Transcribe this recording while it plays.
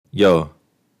Yo,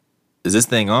 is this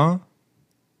thing on?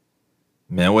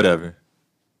 Man, whatever.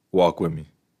 Walk with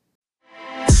me.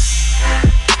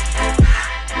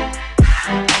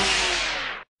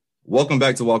 Welcome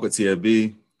back to Walk with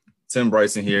TFB. Tim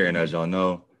Bryson here, and as y'all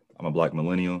know, I'm a Black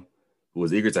millennial who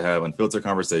is eager to have unfiltered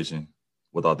conversation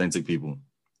with authentic people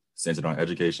centered on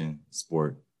education,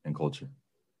 sport, and culture.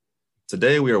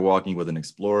 Today, we are walking with an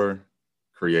explorer,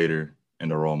 creator,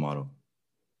 and a role model.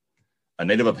 A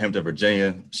native of Hampton,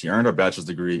 Virginia, she earned her bachelor's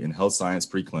degree in health science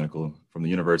preclinical from the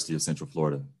University of Central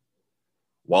Florida.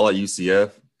 While at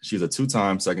UCF, she's a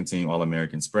two-time second-team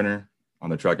All-American sprinter on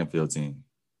the track and field team.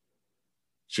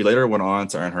 She later went on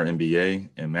to earn her MBA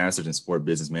and Master's in Sport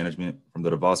Business Management from the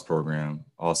DeVos program,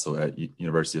 also at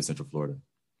University of Central Florida.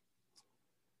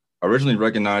 Originally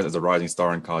recognized as a rising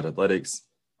star in college athletics,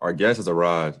 our guest has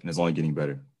arrived and is only getting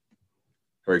better.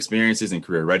 Her experiences in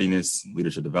career readiness,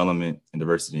 leadership development, and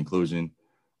diversity inclusion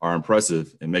are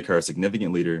impressive and make her a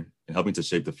significant leader in helping to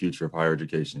shape the future of higher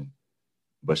education.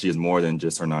 But she is more than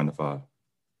just her 9-to-5.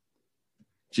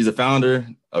 She's a founder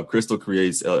of Crystal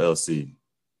Creates LLC.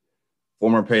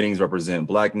 Former paintings represent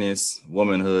Blackness,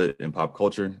 womanhood, and pop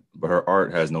culture, but her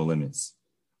art has no limits.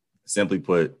 Simply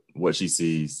put, what she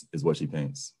sees is what she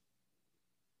paints.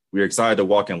 We are excited to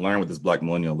walk and learn with this Black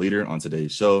millennial leader on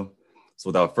today's show. So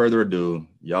without further ado,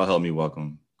 y'all help me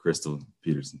welcome Crystal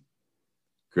Peterson.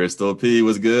 Crystal P,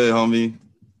 what's good, homie?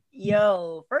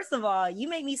 Yo, first of all, you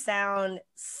make me sound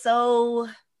so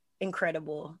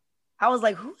incredible. I was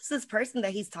like, who's this person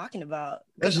that he's talking about?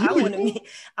 That's you.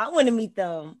 I want to meet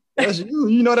them. That's you.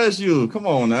 You know that's you. Come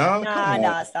on now.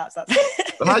 Nah, stop.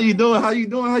 How you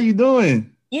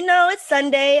doing? You know, it's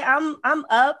Sunday. I'm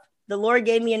up. The Lord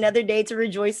gave me another day to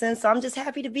rejoice in, so I'm just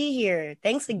happy to be here.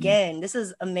 Thanks again. This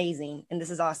is amazing, and this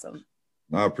is awesome.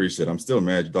 I appreciate it. I'm still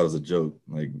mad you thought it was a joke.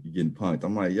 Like, you're getting punked.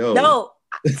 I'm like, yo. No,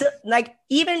 like,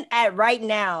 even at right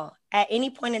now, at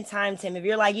any point in time, Tim, if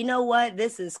you're like, you know what,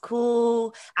 this is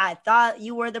cool. I thought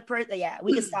you were the person. Yeah,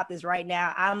 we can stop this right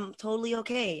now. I'm totally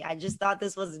okay. I just thought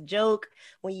this was a joke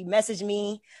when you messaged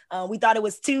me. We thought it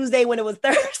was Tuesday when it was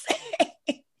Thursday.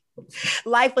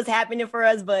 Life was happening for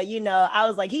us, but you know, I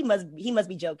was like, he must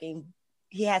be joking.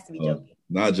 He has to be joking.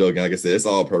 Not joking. Like I said, it's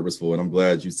all purposeful, and I'm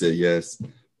glad you said yes.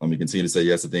 You continue to say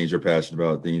yes to things you're passionate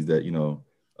about, things that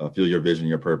fuel your vision,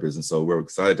 your purpose, and so we're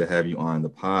excited to have you on the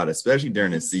pod, especially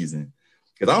during this season.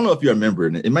 Because I don't know if you remember,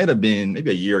 and it might have been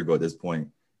maybe a year ago at this point,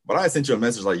 but I sent you a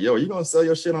message like, "Yo, are you gonna sell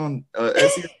your shit on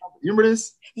Etsy?" You remember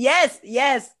this? Yes.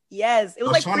 It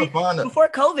was like before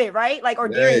COVID, right? Like, or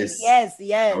during. Yes.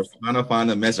 I was trying to find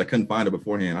the message. I couldn't find it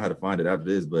beforehand. I had to find it after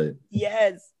this, but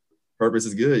yes. Purpose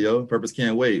is good, yo. Purpose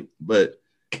can't wait. But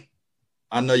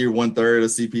I know you're 1/3 of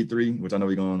CP3, which I know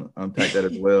we're going to unpack that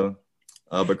as well.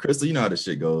 But Crystal, you know how this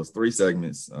shit goes. 3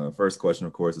 segments. First question,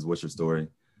 of course, is what's your story?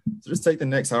 So just take the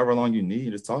next however long you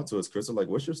need. Just talk to us, Crystal. Like,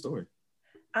 what's your story?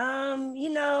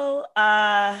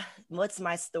 What's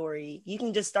my story? You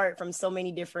can just start from so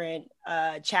many different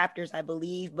chapters, I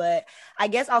believe, but I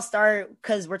guess I'll start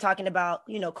because we're talking about,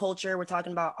 culture. We're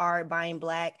talking about art, buying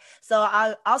Black. So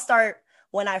I'll start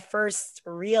when I first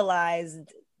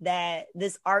realized that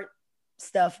this art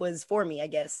stuff was for me, I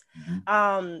guess.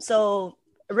 Mm-hmm. So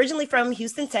originally from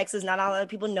Houston, Texas. Not a lot of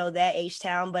people know that,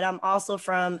 H-Town, but I'm also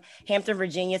from Hampton,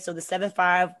 Virginia. So the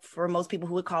 7-5 for most people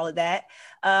who would call it that.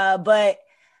 But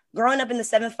growing up in the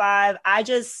 7-5,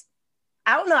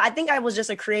 I don't know. I think I was just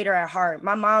a creator at heart.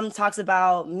 My mom talks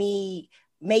about me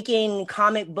making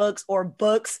comic books or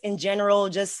books in general,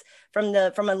 just from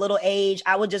a little age.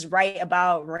 I would just write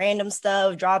about random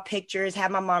stuff, draw pictures,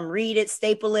 have my mom read it,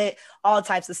 staple it, all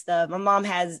types of stuff. My mom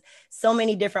has so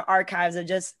many different archives of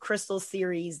just Crystal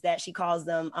series that she calls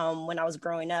them when I was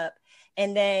growing up.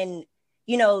 And then,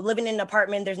 living in an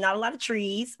apartment, there's not a lot of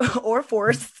trees or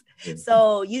forests.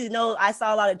 So, I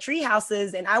saw a lot of tree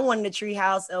houses and I wanted a tree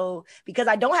house. So because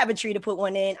I don't have a tree to put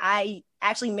one in, I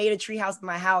actually made a tree house in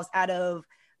my house out of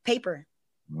paper.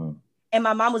 Wow. And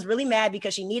my mom was really mad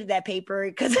because she needed that paper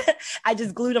because I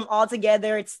just glued them all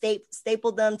together,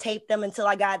 stapled them, taped them until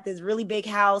I got this really big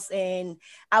house. And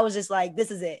I was just like,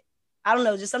 this is it. I don't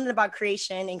know, just something about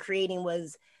creation and creating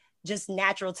was just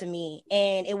natural to me.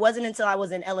 And it wasn't until I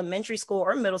was in elementary school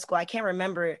or middle school, I can't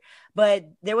remember, but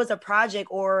there was a project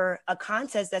or a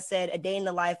contest that said a day in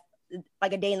the life,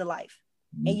 like a day in the life.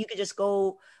 Mm-hmm. And you could just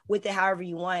go with it however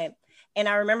you want. And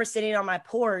I remember sitting on my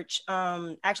porch,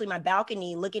 actually my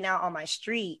balcony, looking out on my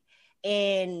street.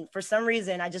 And for some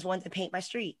reason, I just wanted to paint my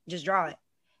street, just draw it.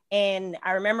 And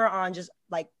I remember on just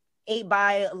like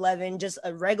 8x11, just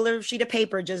a regular sheet of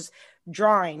paper, just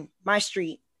drawing my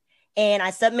street. And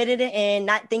I submitted it in,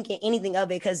 not thinking anything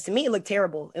of it, because to me, it looked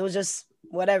terrible. It was just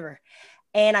whatever.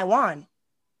 and I won.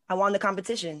 I won the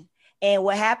competition. And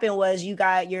what happened was you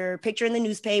got your picture in the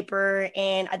newspaper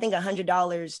and I think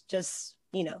 $100, just,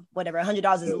 whatever.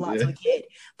 $100 is a lot to a kid.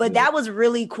 But that was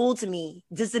really cool to me,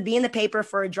 just to be in the paper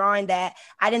for a drawing that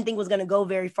I didn't think was going to go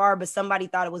very far, but somebody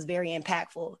thought it was very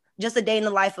impactful. Just a day in the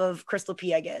life of Crystal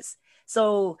P, I guess.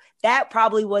 So that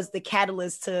probably was the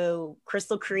catalyst to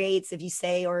Crystal Creates, if you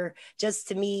say, or just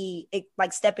to me, it,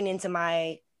 like stepping into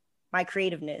my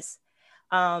creativeness.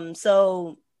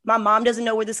 So my mom doesn't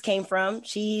know where this came from.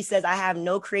 She says I have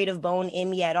no creative bone in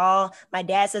me at all. My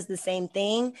dad says the same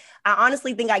thing. I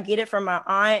honestly think I get it from my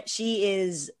aunt. She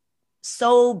is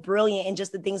so brilliant in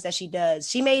just the things that she does.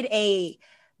 She made a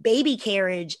baby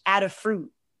carriage out of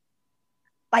fruit,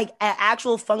 like an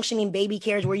actual functioning baby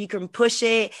carriage where you can push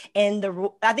it, and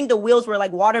I think the wheels were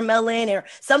like watermelon or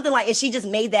something like. And she just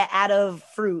made that out of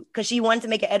fruit because she wanted to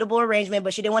make an edible arrangement,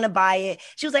 but she didn't want to buy it.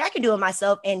 She was like, I can do it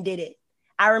myself, and did it.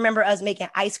 I remember us making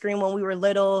ice cream when we were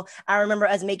little. I remember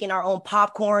us making our own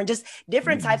popcorn, just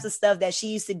different types of stuff that she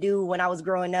used to do when I was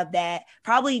growing up that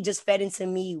probably just fed into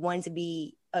me wanting to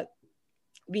be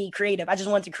creative. I just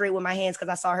wanted to create with my hands because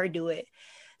I saw her do it.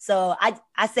 So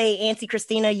I say, Auntie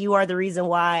Christina, you are the reason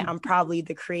why I'm probably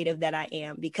the creative that I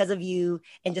am, because of you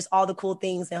and just all the cool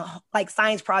things and like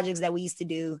science projects that we used to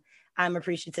do. I'm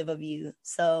appreciative of you.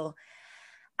 So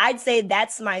I'd say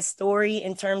that's my story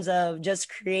in terms of just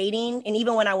creating. And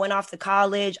even when I went off to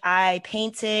college, I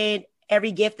painted.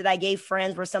 Every gift that I gave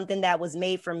friends were something that was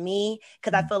made for me,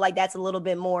 because I feel like that's a little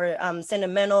bit more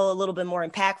sentimental, a little bit more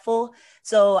impactful.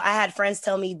 So I had friends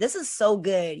tell me, this is so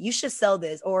good, you should sell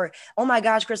this. Or, oh my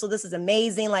gosh, Crystal, this is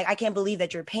amazing. Like, I can't believe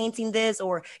that you're painting this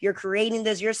or you're creating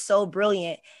this. You're so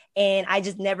brilliant. And I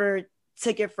just never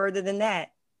took it further than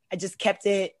that. I just kept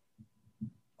it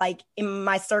like in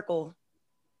my circle.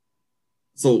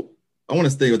 So I want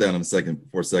to stay with that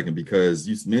for a second, because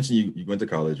you mentioned you went to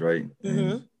college, right?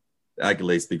 And the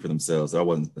accolades speak for themselves.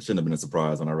 So it shouldn't have been a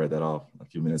surprise when I read that off a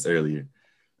few minutes earlier.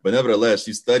 But nevertheless,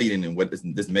 you studied in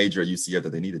this major at UCF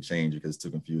that they need to change because it's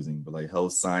too confusing. But like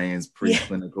health science,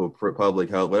 preclinical, public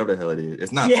health, whatever the hell it is,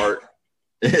 it's not art.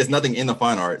 It's nothing in the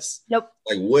fine arts. Nope.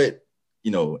 Like what,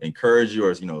 encouraged you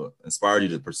or, inspired you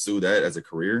to pursue that as a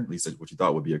career, at least what you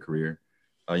thought would be a career,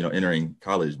 entering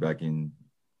college back in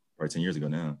probably 10 years ago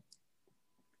now.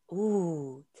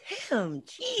 Ooh, Tim,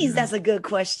 geez, that's a good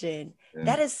question. Yeah.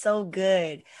 That is so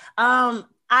good.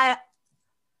 I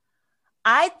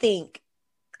think,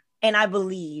 and I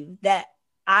believe that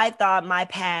I thought my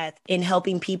path in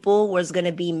helping people was going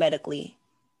to be medically.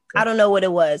 I don't know what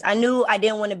it was. I knew I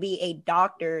didn't want to be a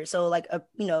doctor. So like a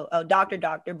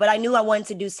doctor, but I knew I wanted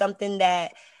to do something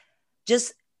that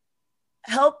just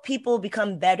help people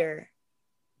become better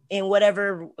in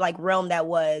whatever like realm that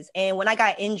was. And when I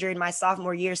got injured my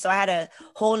sophomore year, so I had a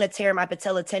hole in a tear in my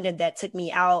patella tendon that took me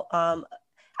out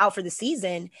for the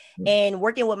season. And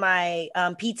working with my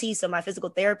PT, so my physical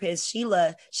therapist,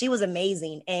 Sheila, she was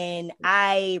amazing. And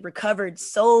I recovered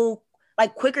so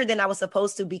like quicker than I was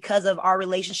supposed to because of our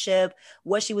relationship,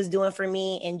 what she was doing for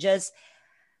me. And just,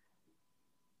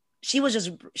 she was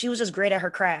just great at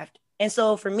her craft. And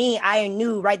so for me, I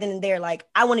knew right then and there, like,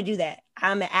 I want to do that.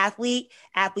 I'm an athlete.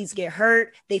 Athletes get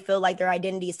hurt. They feel like their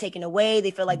identity is taken away. They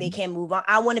feel like they can't move on.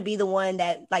 I want to be the one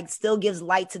that like still gives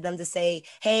light to them to say,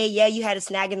 hey, yeah, you had a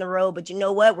snag in the road, but you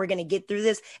know what? We're going to get through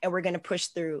this and we're going to push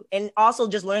through. And also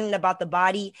just learning about the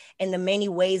body and the many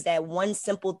ways that one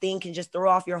simple thing can just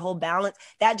throw off your whole balance.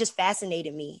 That just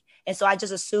fascinated me. And so I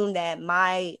just assumed that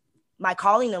my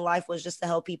calling in life was just to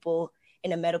help people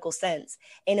in a medical sense.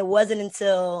 And it wasn't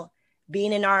until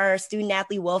being in our student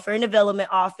athlete welfare and development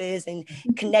office and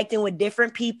connecting with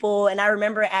different people. And I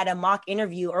remember at a mock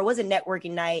interview, or was it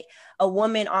networking night, a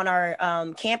woman on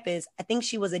our campus, I think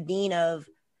she was a dean of,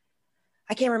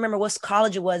 I can't remember what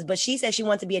college it was, but she said she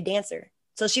wanted to be a dancer.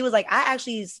 So she was like, I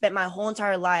actually spent my whole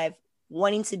entire life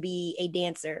wanting to be a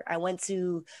dancer. I went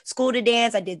to school to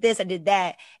dance. I did this, I did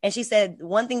that. And she said,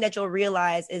 one thing that you'll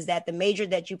realize is that the major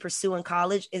that you pursue in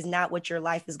college is not what your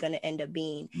life is going to end up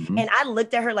being. And I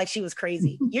looked at her like she was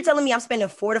crazy. You're telling me I'm spending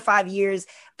 4 to 5 years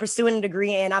pursuing a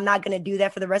degree and I'm not going to do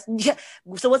that for the rest.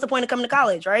 So what's the point of coming to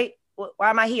college, right? Why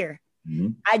am I here?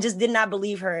 I just did not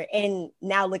believe her. And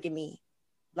now look at me.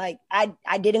 Like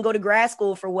I didn't go to grad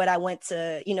school for what I went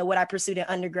to, what I pursued in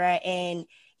undergrad. And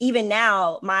even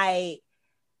now, my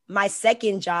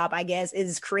second job, I guess,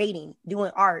 is creating,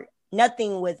 doing art,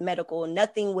 nothing with medical,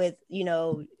 nothing with,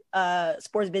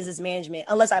 sports business management,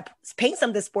 unless I paint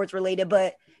something sports related,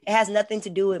 but it has nothing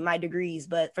to do with my degrees.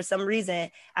 But for some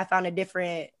reason, I found a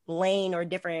different lane or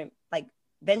different like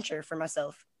venture for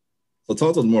myself. So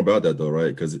talk to us more about that though,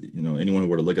 right? Because, anyone who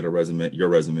were to look at your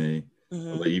resume,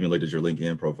 Like even looked at your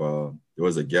LinkedIn profile, there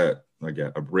was a gap, like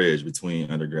a bridge between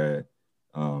undergrad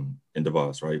and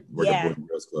DeVos, right? Working at Boys and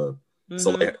Girls Club.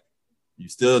 So like, you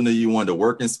still knew you wanted to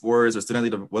work in sports or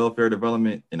student welfare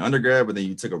development in undergrad, but then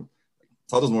you talk to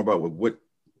us more about what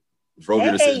drove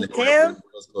your decision to go to Boys and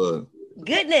Girls Club.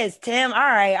 Goodness, Tim. All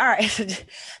right.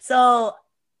 So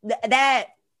that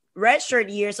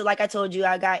redshirt year, so like I told you,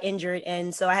 I got injured,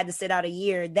 and so I had to sit out a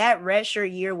year. That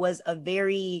redshirt year was I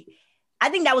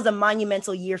think that was a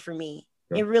monumental year for me.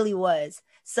 Okay. It really was.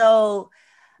 So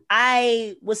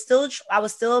I was still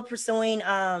pursuing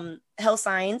health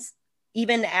science.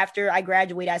 Even after I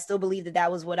graduated, I still believed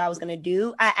that was what I was going to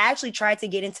do. I actually tried to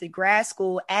get into grad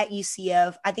school at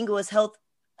UCF. I think it was public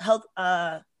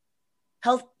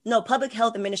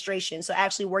health administration. So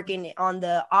actually working on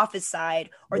the office side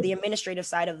or the administrative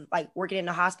side of like working in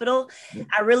the hospital.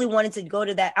 I really wanted to go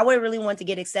to that. I would really want to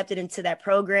get accepted into that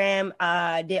program.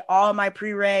 Did all my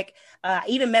prereq. I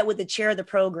even met with the chair of the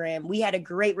program. We had a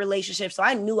great relationship. So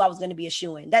I knew I was going to be a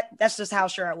shoo-in. That's just how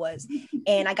sure I was.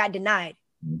 And I got denied.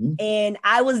 And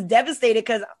I was devastated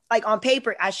because like on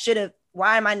paper, I should have.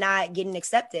 Why am I not getting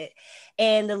accepted?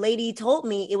 And the lady told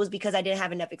me it was because I didn't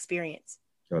have enough experience.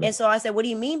 And so I said, what do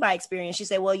you mean by experience? She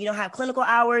said, well, you don't have clinical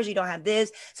hours. You don't have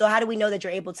this. So how do we know that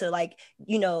you're able to like,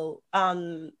 not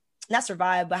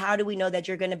survive, but how do we know that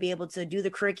you're going to be able to do the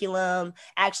curriculum,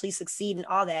 actually succeed and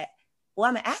all that? Well,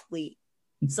 I'm an athlete.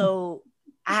 So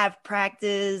I have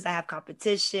practice, I have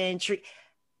competition.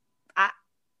 I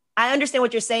understand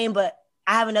what you're saying, but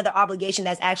I have another obligation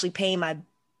that's actually paying my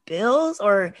bills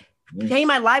or paying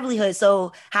my livelihood.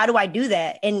 So how do I do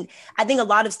that? And I think a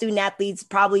lot of student athletes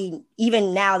probably,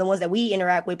 even now, the ones that we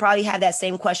interact with, probably have that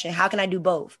same question. How can I do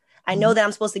both? I know that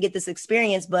I'm supposed to get this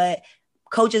experience, but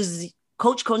coach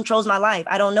controls my life.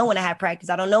 I don't know when I have practice.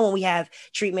 I don't know when we have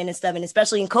treatment and stuff. And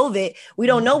especially in COVID, we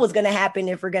don't know what's going to happen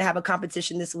if we're going to have a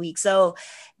competition this week. So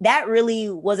that really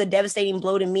was a devastating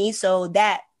blow to me. So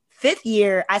that 5th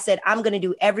year, I said, I'm going to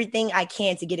do everything I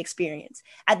can to get experience.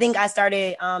 I think I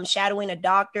started shadowing a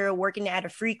doctor, working at a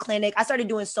free clinic. I started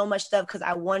doing so much stuff because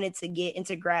I wanted to get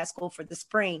into grad school for the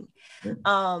spring.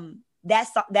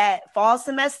 That fall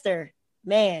semester,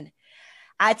 man,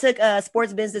 I took a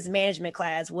sports business management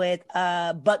class with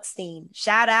Buckstein.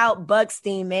 Shout out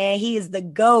Buckstein, man. He is the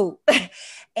GOAT.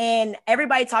 And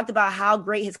everybody talked about how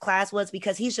great his class was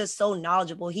because he's just so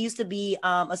knowledgeable. He used to be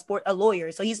a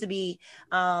lawyer. So he used to be,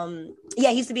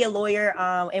 a lawyer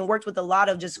and worked with a lot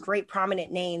of just great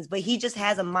prominent names. But he just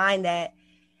has a mind that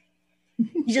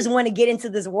you just want to get into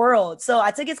this world. So I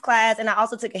took his class and I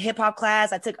also took a hip hop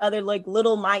class. I took other like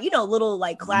little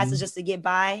classes just to get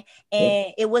by.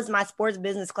 And it was my sports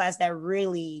business class that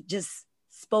really just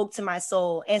spoke to my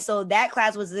soul. And so that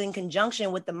class was in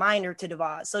conjunction with the minor to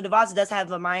DeVos. So DeVos does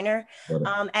have a minor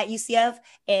at UCF.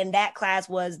 And that class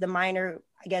was the minor,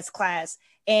 I guess, class.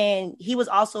 And he was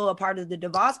also a part of the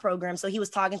DeVos program. So he was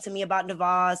talking to me about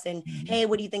DeVos and, hey,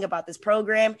 what do you think about this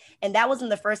program? And that wasn't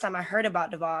the first time I heard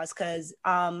about DeVos because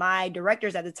my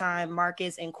directors at the time,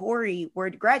 Marcus and Corey,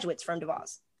 were graduates from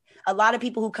DeVos. A lot of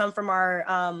people who come from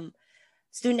our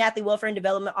Student Athlete Welfare and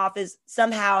Development Office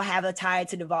somehow have a tie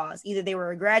to DeVos. Either they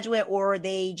were a graduate or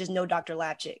they just know Dr.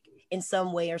 Lapchick in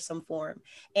some way or some form.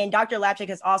 And Dr. Lapchick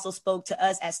has also spoke to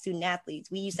us as student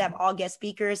athletes. We used to have all guest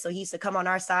speakers. So he used to come on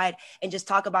our side and just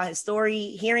talk about his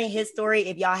story, hearing his story.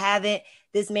 If y'all haven't,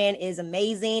 this man is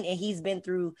amazing. And he's been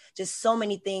through just so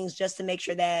many things just to make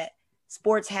sure that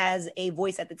sports has a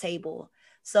voice at the table.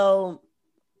 So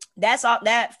that's all.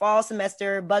 That fall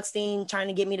semester, Buckstein trying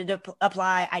to get me to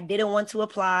apply. I didn't want to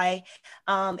apply.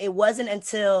 It wasn't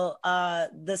until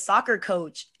the soccer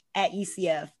coach at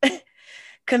UCF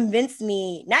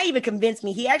not even convinced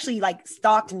me. He actually like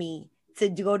stalked me to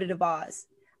go to DeVos.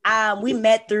 We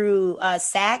met through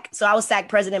SAC. So I was SAC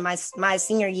president my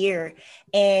senior year.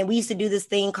 And we used to do this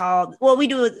thing we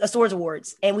do a Swords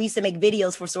Awards. And we used to make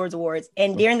videos for Swords Awards.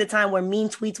 And during the time where mean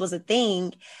tweets was a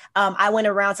thing, I went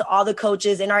around to all the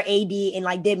coaches and our AD and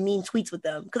like did mean tweets with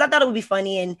them. Because I thought it would be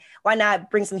funny. And why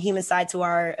not bring some human side to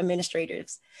our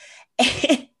administrators?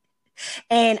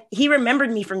 And he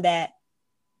remembered me from that.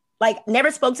 Like never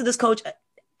spoke to this coach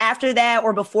after that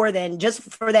or before then, just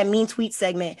for that mean tweet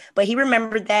segment. But he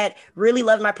remembered that, really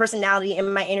loved my personality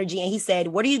and my energy. And he said,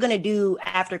 what are you going to do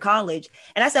after college?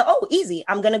 And I said, oh, easy.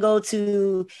 I'm going to go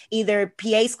to either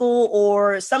PA school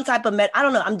or some type of I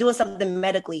don't know. I'm doing something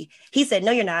medically. He said,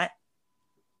 no, you're not.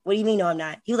 What do you mean? No, I'm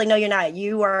not. He was like, no, you're not.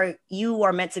 You are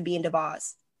meant to be in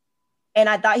DeVos. And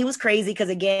I thought he was crazy because,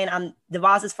 again,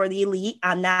 DeVos is for the elite.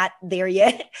 I'm not there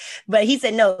yet. But he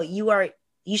said, no,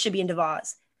 you should be in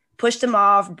DeVos. pushed him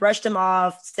off, brushed him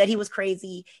off, said he was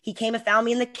crazy. He came and found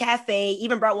me in the cafe,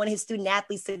 even brought one of his student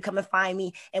athletes to come and find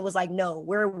me and was like, no,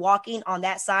 we're walking on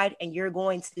that side and you're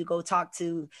going to go talk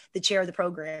to the chair of the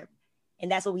program.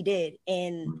 And that's what we did.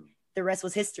 And the rest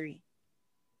was history.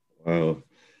 Wow.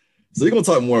 So we're going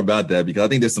to talk more about that because I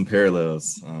think there's some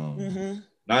parallels,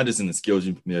 not just in the skills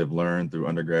you may have learned through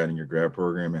undergrad and your grad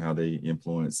program and how they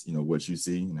influence, what you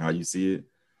see and how you see it.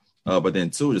 But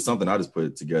then too, just something I just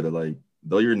put together, like,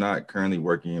 though you're not currently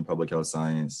working in public health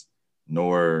science,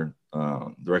 nor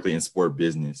directly in sport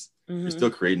business, you're still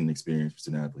creating an experience for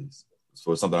student athletes.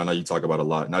 So it's something I know you talk about a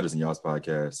lot, not just in y'all's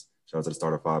podcast, shout out to the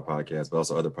Starter 5 podcast, but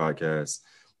also other podcasts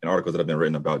and articles that have been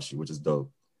written about you, which is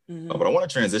dope. But I want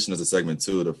to transition as a segment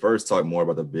too, to first talk more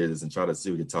about the business and try to see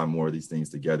if we can tie more of these things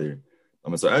together.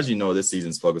 So as you know, this season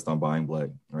is focused on buying Black,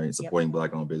 right? Supporting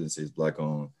Black-owned businesses,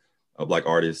 Black-owned, Black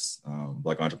artists,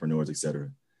 Black entrepreneurs, etc.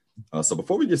 So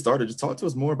before we get started, just talk to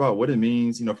us more about what it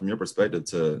means, from your perspective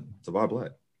to buy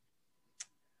Black.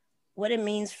 What it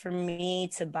means for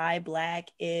me to buy Black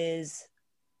is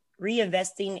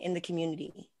reinvesting in the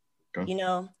community. Okay.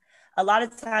 A lot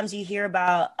of times you hear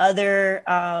about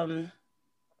other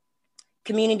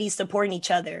communities supporting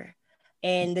each other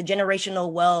and the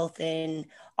generational wealth and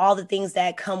all the things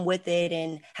that come with it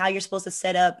and how you're supposed to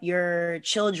set up your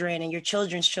children and your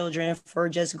children's children for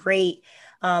just great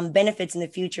benefits in the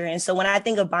future. And so when I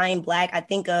think of buying Black, I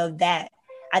think of that.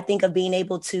 I think of being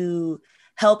able to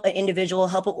help an individual,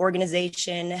 help an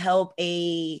organization, help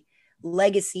a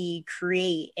legacy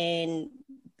create and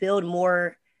build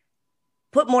more,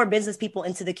 put more business people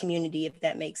into the community, if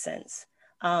that makes sense.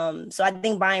 So I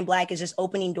think buying Black is just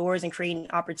opening doors and creating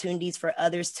opportunities for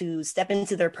others to step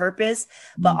into their purpose,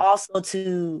 but also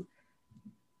to,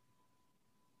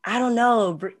 I don't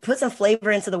know, put some flavor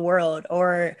into the world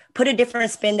or put a different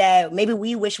spin that maybe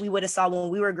we wish we would have saw when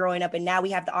we were growing up. And now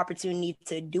we have the opportunity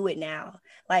to do it now.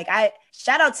 Like, I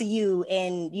shout out to you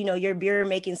and, your beer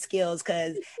making skills.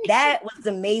 Cause that was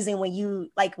amazing when you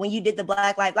did the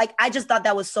Black Lives. Like, I just thought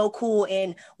that was so cool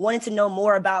and wanted to know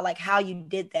more about like how you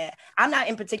did that. I'm not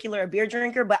in particular a beer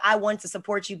drinker, but I wanted to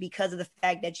support you because of the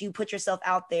fact that you put yourself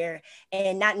out there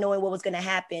and not knowing what was going to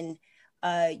happen.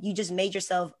 You just made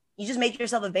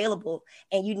yourself available,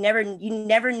 and you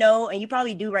never know. And you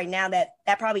probably do right now that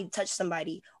probably touched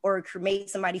somebody or made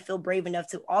somebody feel brave enough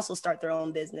to also start their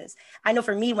own business. I know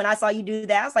for me, when I saw you do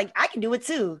that, I was like, I can do it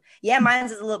too. Yeah.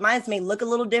 Mine may look a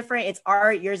little different. It's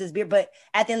art, yours is beer, but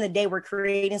at the end of the day, we're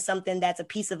creating something that's a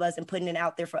piece of us and putting it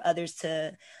out there for others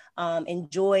to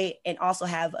enjoy and also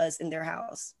have us in their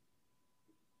house.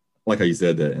 I like how you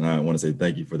said that. And I want to say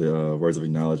thank you for the words of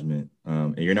acknowledgement.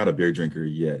 And you're not a beer drinker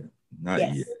yet. Not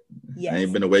yet. Yes. I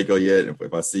ain't been to Waco yet.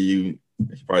 If I see you,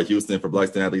 probably Houston for Black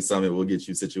Student Athlete Summit, we'll get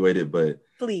you situated, but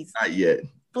please, not yet.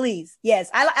 Please. Yes.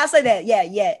 I'll say that.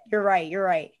 Yeah. You're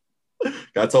right.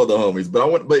 I told the homies,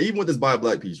 but even with this buy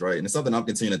Black piece, right? And it's something I'm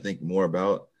continuing to think more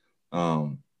about.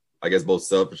 I guess both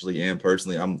selfishly and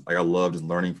personally, I love just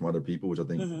learning from other people, which I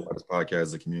think this podcast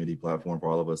is a community platform for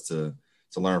all of us to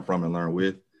learn from and learn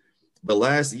with. But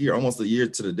last year, almost a year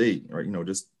to the date, right?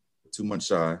 Just 2 months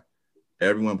shy,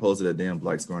 everyone posted a damn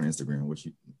Black square on Instagram, which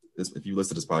if you listen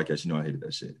to this podcast, I hated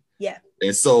that shit. Yeah.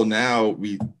 And so now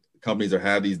companies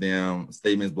have these damn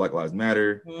statements, Black Lives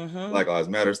Matter, Black Lives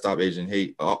Matter, Stop Asian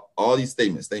Hate, all these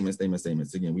statements.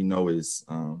 Again, we know is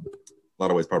a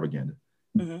lot of ways propaganda.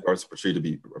 Or perceived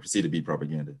to be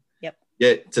propaganda. Yep.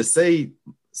 Yet to say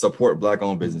support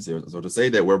Black-owned businesses, so to say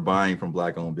that we're buying from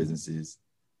Black-owned businesses,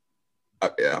 I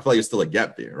feel like there's still a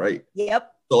gap there, right?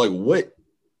 Yep. So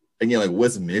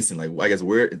what's missing? Like, I guess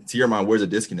to your mind, where's the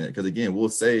disconnect? Because again, we'll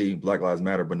say Black Lives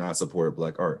Matter, but not support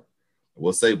Black art.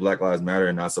 We'll say Black Lives Matter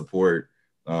and not support,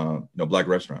 Black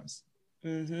restaurants.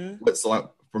 But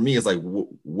so for me, it's like,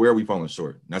 where are we falling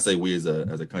short? And I say we as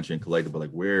a country and collective, but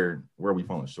like, where are we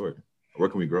falling short? Where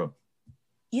can we grow?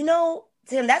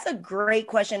 Tim, that's a great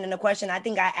question, and a question I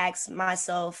think I asked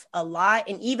myself a lot.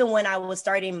 And even when I was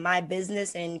starting my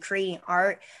business and creating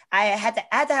art, I had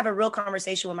to have a real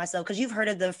conversation with myself, because you've heard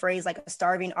of the phrase like a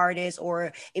starving artist,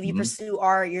 or if you pursue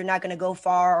art, you're not going to go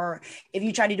far. Or if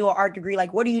you try to do an art degree,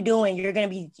 like, what are you doing? You're going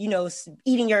to be,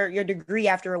 eating your degree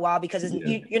after a while, because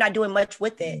you're not doing much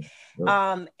with it.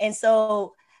 Yeah. And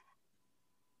so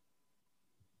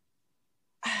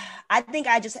I think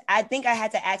I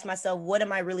had to ask myself, what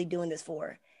am I really doing this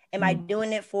for? Am I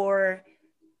doing it for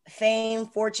fame,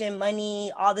 fortune,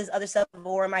 money, all this other stuff?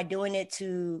 Or am I doing it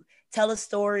to tell a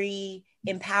story,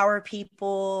 empower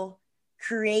people,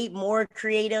 create more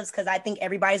creatives? Because I think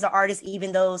everybody's an artist,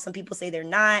 even though some people say they're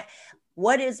not.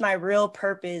 what is my real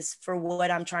purpose for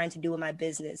what I'm trying to do with my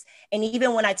business? And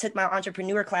even when I took my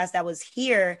entrepreneur class that was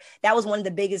here, that was one of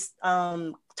the biggest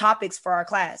topics for our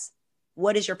class.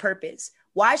 What is your purpose?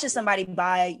 Why should somebody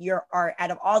buy your art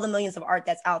out of all the millions of art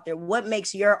that's out there? What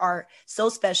makes your art so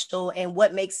special, and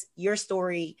what makes your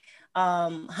story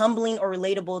humbling or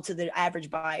relatable to the average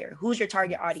buyer? Who's your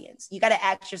target audience? You got to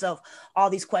ask yourself all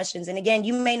these questions. And again,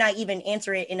 you may not even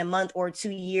answer it in a month or 2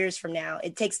 years from now.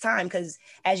 It takes time because,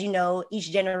 as you know, each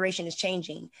generation is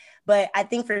changing. But I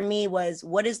think for me was,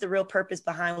 what is the real purpose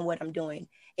behind what I'm doing?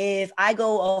 If I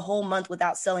go a whole month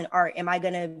without selling art, am I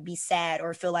going to be sad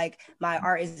or feel like my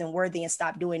art isn't worthy and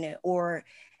stop doing it? Or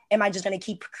am I just going to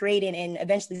keep creating and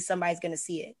eventually somebody's going to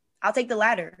see it? I'll take the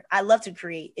latter. I love to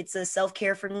create. It's a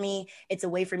self-care for me. It's a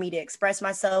way for me to express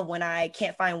myself when I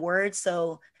can't find words.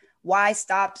 So why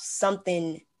stop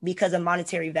something because of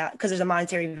monetary value? Because there's a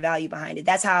monetary value behind it.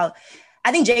 That's how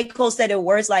I think J. Cole said it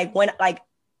worse. Like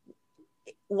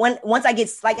once I get,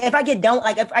 like, if I get done,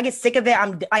 like if I get sick of it,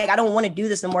 I'm like, I don't want to do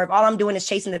this no more. If all I'm doing is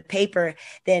chasing the paper,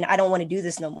 then I don't want to do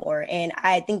this no more. And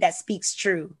I think that speaks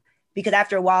true. Because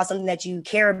after a while, something that you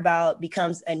care about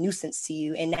becomes a nuisance to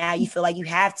you. And now you feel like you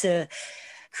have to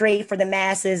create for the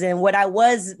masses. And what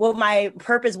my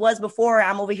purpose was before,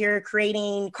 I'm over here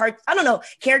creating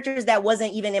characters that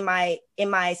wasn't even in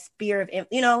my sphere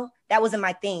of, that wasn't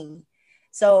my thing.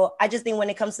 So I just think when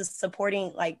it comes to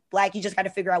supporting like Black, you just got to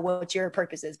figure out what your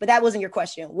purpose is. But that wasn't your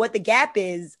question. What the gap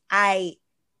is, I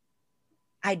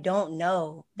don't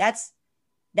know. That's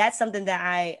something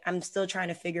that I'm still trying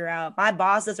to figure out. My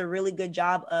boss does a really good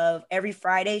job of every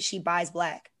Friday, she buys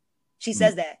Black. She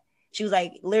says that. She was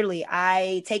like, literally,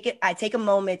 I take a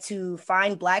moment to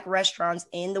find Black restaurants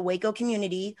in the Waco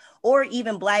community or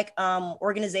even Black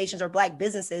organizations or Black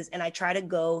businesses. And I try to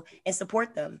go and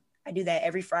support them. I do that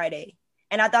every Friday.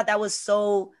 And I thought that was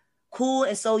so cool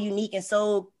and so unique and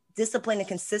so disciplined and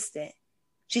consistent.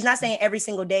 She's not saying every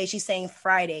single day. She's saying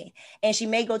Friday. And she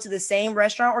may go to the same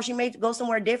restaurant or she may go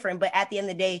somewhere different. But at the end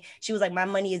of the day, she was like, my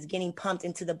money is getting pumped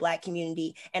into the Black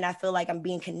community. And I feel like I'm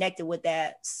being connected with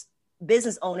that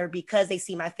business owner because they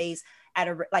see my face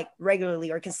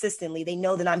regularly or consistently. They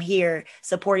know that I'm here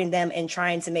supporting them and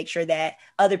trying to make sure that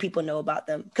other people know about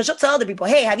them. Because she'll tell other people,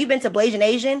 hey, have you been to Blasian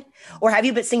Asian? Or have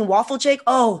you been seeing Waffle Chick?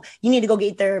 Oh, you need to go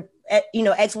get their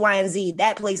X, Y, and Z.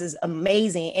 That place is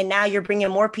amazing. And now you're bringing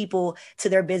more people to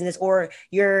their business or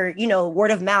your,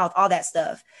 word of mouth, all that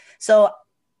stuff. So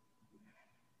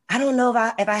I don't know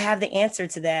if I have the answer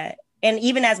to that. And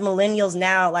even as millennials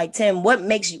now, like Tim,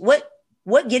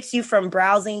 what gets you from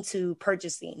browsing to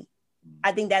purchasing?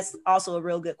 I think that's also a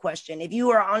real good question. If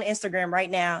you are on Instagram right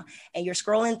now and you're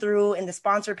scrolling through and the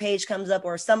sponsor page comes up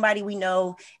or somebody we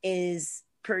know is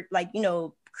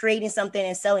creating something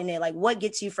and selling it, like what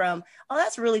gets you from, oh,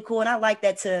 that's really cool and I like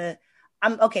that, to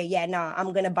I'm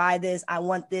going to buy this. I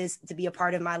want this to be a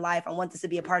part of my life. I want this to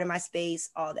be a part of my space,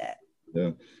 all that.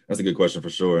 Yeah, that's a good question for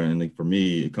sure. And like, for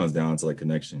me, it comes down to like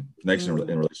connection in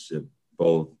relationship,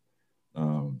 both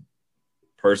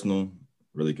personal,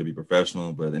 really could be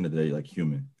professional, but at the end of the day, like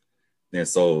human. And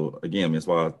so again, that's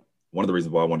why one of the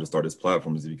reasons why I wanted to start this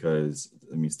platform is because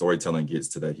storytelling gets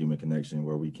to that human connection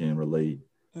where we can relate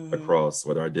across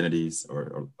whether identities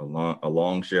or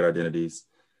along shared identities.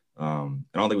 And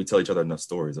I don't think we tell each other enough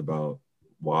stories about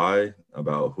why,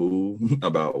 about who,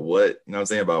 about what, you know what I'm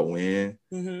saying, about when.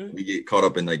 We get caught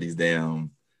up in like these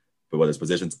damn, but whether it's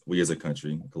positions, we as a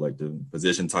country, collective,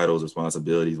 position, titles,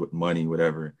 responsibilities, money,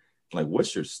 whatever. Like,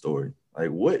 what's your story?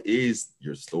 Like, what is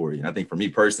your story? And I think for me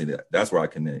personally, that's where I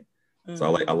connect. So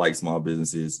I like small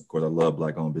businesses. Of course, I love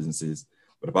Black-owned businesses.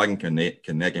 But if I can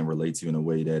connect and relate to you in a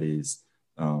way that is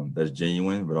that's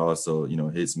genuine, but also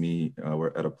hits me,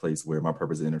 we're at a place where my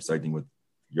purpose is intersecting with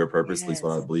your purpose, at least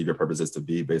what I believe your purpose is to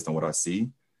be based on what I see,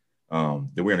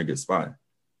 then we're in a good spot.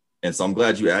 And so I'm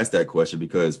glad you asked that question,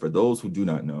 because for those who do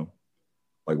not know,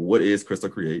 like, what is Crystal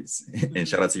Creates? And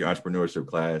shout out to your entrepreneurship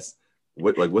class.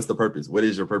 What's the purpose? What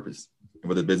is your purpose?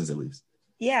 With the business, at least.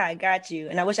 Yeah, I got you.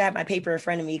 And I wish I had my paper in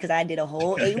front of me because I did a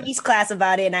whole 8 weeks class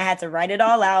about it and I had to write it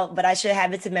all out, but I should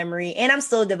have it to memory. And I'm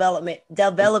still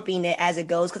developing it as it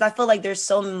goes because I feel like there's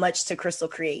so much to Crystal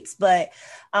Creates. But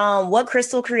what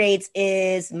Crystal Creates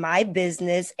is my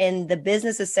business, and the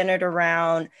business is centered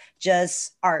around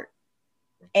just art.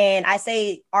 And I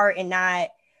say art and not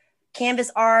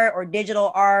canvas art or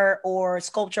digital art or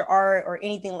sculpture art or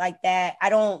anything like that. I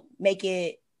don't make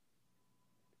it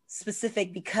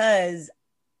specific because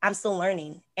I'm still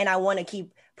learning and I want to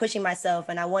keep pushing myself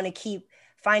and I want to keep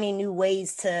finding new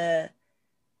ways to,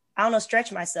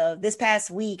 stretch myself. This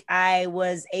past week, I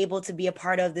was able to be a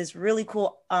part of this really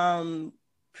cool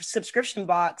subscription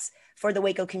box for the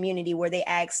Waco community where they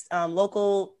asked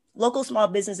local small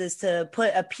businesses to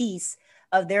put a piece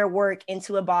of their work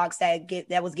into a box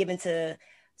that was given to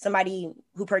somebody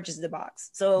who purchased the box.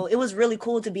 So it was really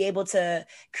cool to be able to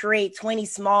create 20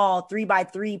 small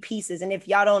 3x3 pieces. And if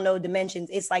y'all don't know dimensions,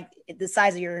 it's like the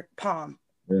size of your palm.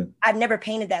 Yeah. I've never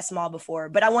painted that small before,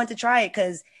 but I wanted to try it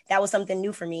because that was something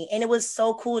new for me. And it was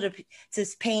so cool to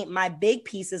paint my big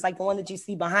pieces, like the one that you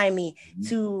see behind me,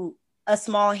 to a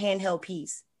small handheld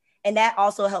piece. And that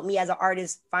also helped me as an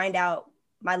artist find out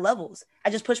my levels. I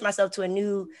just pushed myself to a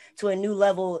new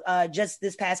level just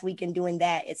this past weekend doing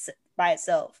that. It's by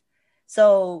itself.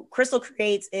 So Crystal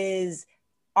Creates is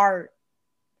art.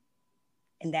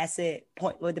 And that's it.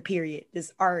 Point with the period.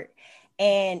 This art.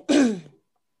 And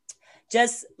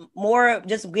just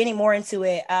getting more into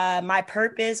it. My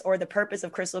purpose, or the purpose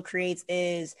of Crystal Creates,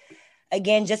 is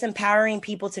again just empowering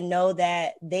people to know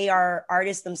that they are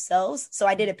artists themselves. So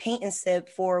I did a paint and sip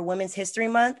for Women's History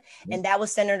Month, and that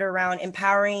was centered around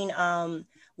empowering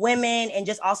women and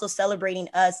just also celebrating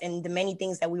us and the many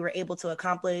things that we were able to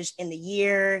accomplish in the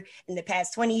year, in the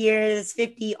past 20 years,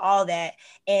 50, all that.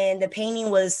 And the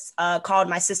painting was called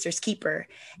My Sister's Keeper.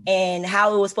 And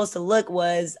how it was supposed to look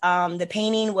was the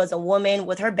painting was a woman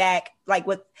with her back, like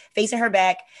with facing her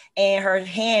back, and her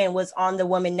hand was on the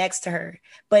woman next to her.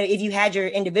 But if you had your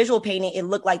individual painting, it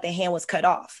looked like the hand was cut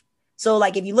off. So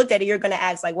like if you looked at it, you're going to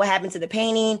ask like, what happened to the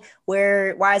painting?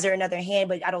 Why is there another hand,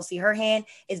 but I don't see her hand?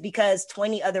 It's because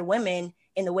 20 other women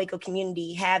in the Waco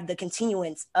community have the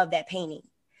continuance of that painting.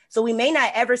 So we may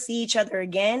not ever see each other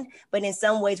again, but in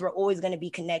some ways we're always going to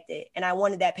be connected. And I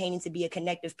wanted that painting to be a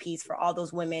connective piece for all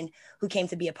those women who came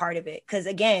to be a part of it. Because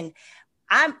again,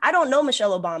 I don't know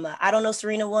Michelle Obama. I don't know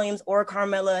Serena Williams or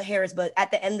Carmela Harris, but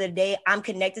at the end of the day, I'm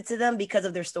connected to them because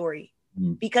of their story.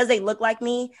 Because they look like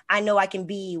me, I know I can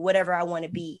be whatever I want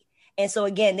to be. And so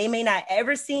again, they may not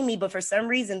ever see me, but for some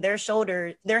reason, their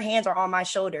hands are on my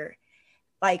shoulder.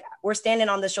 Like we're standing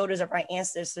on the shoulders of our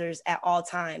ancestors at all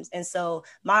times. And so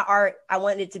my art, I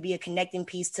wanted it to be a connecting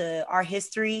piece to our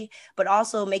history, but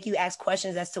also make you ask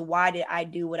questions as to why did I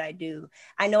do what I do?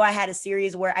 I know I had a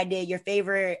series where I did your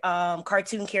favorite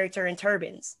cartoon character in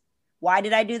turbans. Why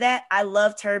did I do that? I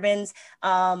love turbans.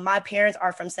 My parents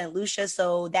are from St. Lucia,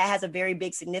 so that has a very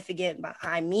big significance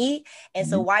behind me. And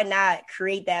so why not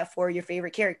create that for your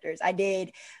favorite characters? I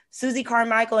did Susie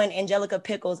Carmichael and Angelica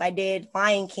Pickles. I did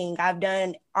Lion King. I've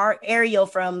done Ariel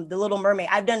from The Little Mermaid.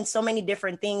 I've done so many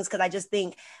different things because I just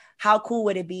think how cool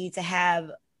would it be to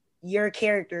have your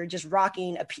character just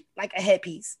rocking like a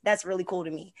headpiece. That's really cool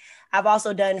to me. I've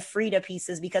also done Frida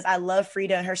pieces because I love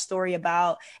Frida and her story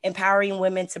about empowering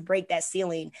women to break that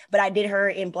ceiling. But I did her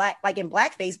in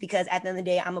blackface because at the end of the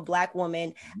day, I'm a Black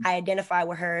woman. I identify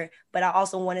with her, but I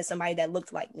also wanted somebody that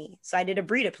looked like me. So I did a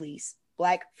Brida piece,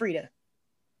 Black Frida.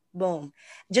 Boom.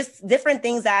 Just different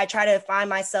things that I try to find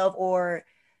myself, or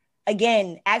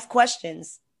again, ask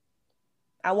questions.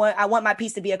 I want my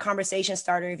piece to be a conversation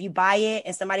starter. If you buy it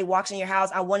and somebody walks in your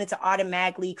house, I want it to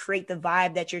automatically create the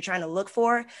vibe that you're trying to look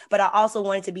for. But I also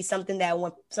want it to be something that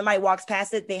when somebody walks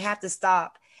past it, they have to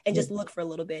stop and just look for a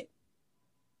little bit.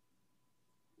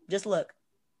 Just look.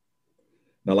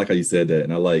 I like how you said that.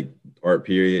 And I like art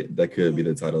period. That could be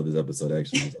the title of this episode,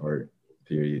 actually, is art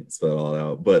period. Spell it all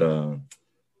out. But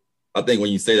I think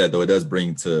when you say that, though, it does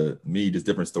bring to me just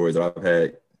different stories that I've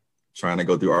had trying to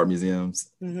go through art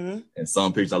museums. And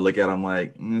some pictures I look at, I'm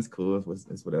like, it's cool.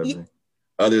 It's whatever.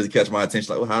 Others catch my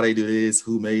attention, like, well, how they do this?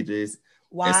 Who made this?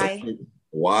 Why? So,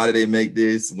 why did they make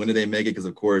this? When did they make it? Because,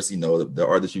 of course, you know, the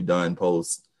art that you've done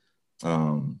post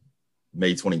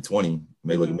May 2020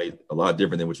 may look a lot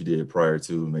different than what you did prior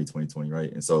to May 2020,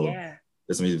 right? And so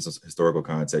there's some historical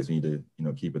context we need to, you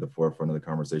know, keep at the forefront of the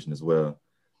conversation as well.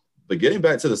 But getting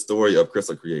back to the story of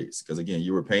Crystal Creates, because again,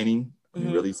 you were painting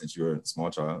really since you were a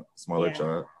smaller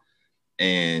child.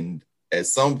 And at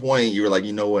some point you were like,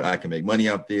 you know what, I can make money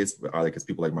off this, either because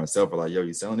people like myself are like, yo,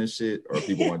 you selling this shit, or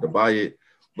people wanted to buy it.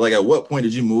 But like, at what point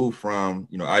did you move from,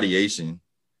 you know, ideation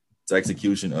to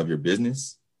execution of your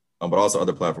business, but also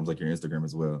other platforms like your Instagram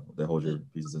as well that hold your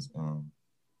pieces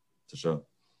to show?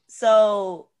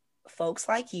 So folks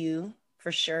like you,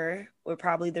 for sure, were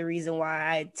probably the reason why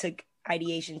I took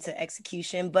ideation to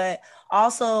execution, but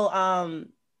also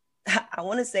I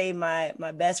want to say my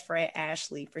best friend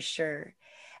Ashley, for sure.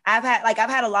 I've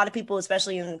had a lot of people,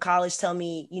 especially in college, tell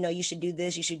me, you know, you should do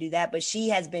this, you should do that, but she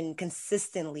has been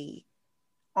consistently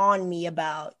on me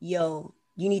about, yo,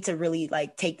 you need to really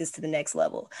like take this to the next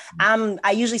level.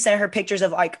 I usually send her pictures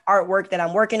of like artwork that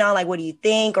I'm working on, like, what do you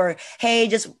think? Or, hey,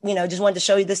 just wanted to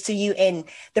show you this to you. And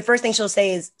the first thing she'll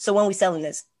say is, so when we selling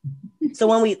this? So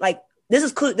when we, like, this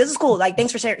is cool. This is cool. Like,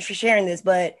 thanks for sharing this.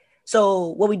 But so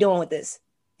what we doing with this?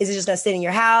 Is it just going to sit in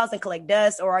your house and collect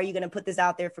dust, or are you going to put this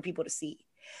out there for people to see?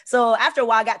 So after a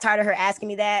while, I got tired of her asking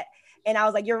me that. And I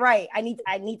was like, you're right. I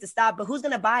need to stop. But who's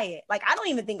going to buy it? Like, I don't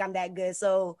even think I'm that good.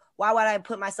 So why would I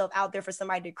put myself out there for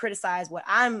somebody to criticize what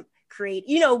I'm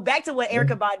creating? You know, back to what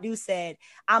Erykah Badu said,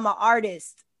 I'm an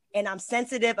artist and I'm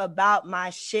sensitive about my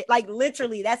shit. Like,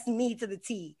 literally, that's me to the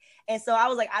T. And so I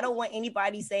was like, I don't want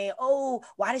anybody saying, oh,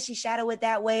 why did she shadow it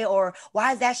that way? Or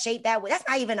why is that shaped that way? That's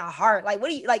not even a heart. Like, what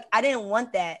do you, like, I didn't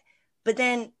want that. But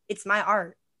then it's my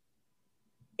art.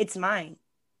 It's mine.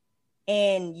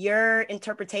 And your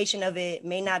interpretation of it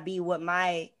may not be what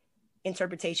my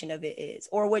interpretation of it is,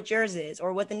 or what yours is,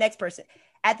 or what the next person.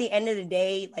 At the end of the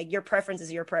day, like, your preference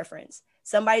is your preference.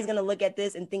 Somebody's going to look at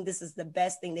this and think this is the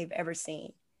best thing they've ever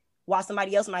seen, while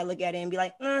somebody else might look at it and be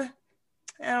like, I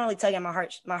don't really tell you my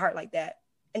heart like that.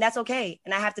 And that's okay.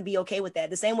 And I have to be okay with that.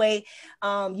 The same way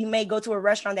you may go to a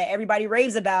restaurant that everybody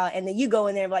raves about, and then you go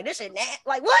in there and be like, this shit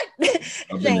like, what? This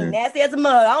ain't nasty as a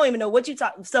mug. I don't even know what you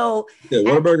talk. So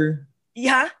Whataburger?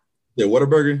 Yeah. Yeah,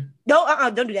 Whataburger? No,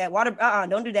 don't do that.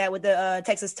 Don't do that with the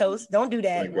Texas toast. Don't do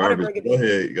that. Whataburger. Go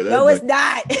ahead. No, it's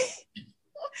not.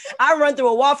 I run through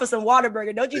a wall for some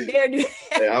Whataburger. Don't you dare do that.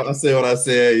 Hey, I said what I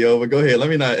said, yo. But go ahead. Let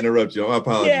me not interrupt you. I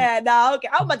apologize. Yeah, no, okay.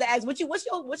 I'm about to ask, what's your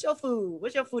food?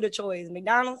 What's your food of choice?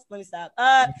 McDonald's? Let me stop.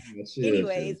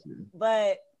 Anyways,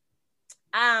 but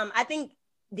I think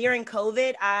during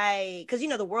COVID, because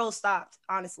the world stopped.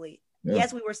 Honestly,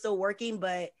 yes, we were still working,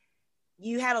 but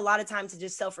you had a lot of time to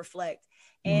just self-reflect.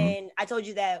 And I told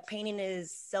you that painting is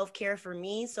self-care for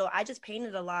me. So I just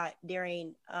painted a lot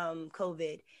during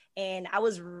COVID. And I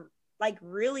was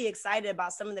really excited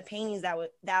about some of the paintings that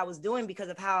I was doing because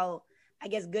of how, I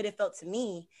guess, good it felt to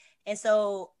me. And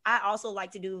so I also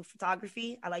like to do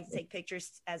photography. I like to take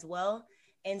pictures as well.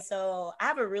 And so I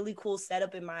have a really cool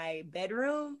setup in my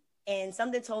bedroom, and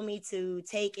something told me to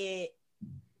take it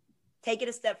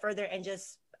a step further and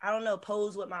just, I don't know,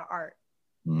 pose with my art.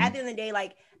 At the end of the day,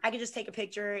 like, I could just take a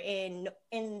picture and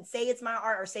say it's my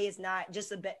art, or say it's not,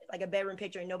 just like a bedroom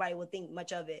picture, and nobody will think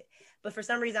much of it. But for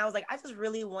some reason, I was like, I just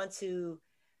really want to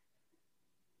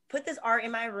put this art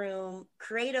in my room,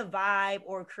 create a vibe,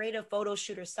 or create a photo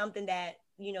shoot or something that,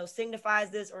 signifies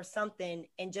this or something,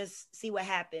 and just see what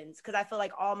happens. Because I feel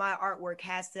like all my artwork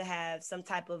has to have some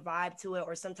type of vibe to it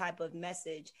or some type of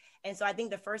message. And so I think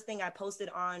the first thing I posted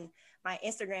on my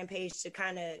Instagram page to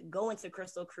kind of go into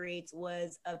Crystal Creates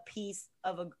was a piece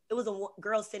of it was a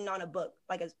girl sitting on a book,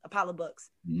 like a pile of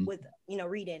books with,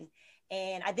 reading.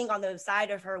 And I think on the side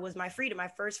of her was my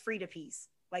first Frida piece.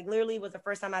 Like, literally was the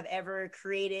first time I've ever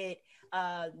created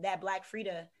that Black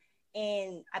Frida.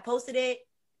 And I posted it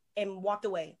and walked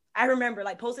away. I remember,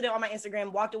 like, posted it on my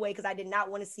Instagram, walked away because I did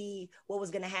not want to see what was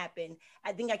going to happen.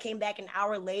 I think I came back an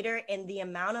hour later, and the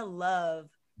amount of love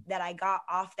that I got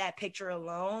off that picture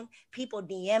alone, people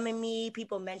DMing me,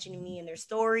 people mentioning me in their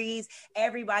stories,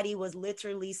 everybody was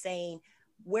literally saying,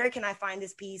 where can I find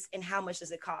this piece and how much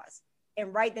does it cost?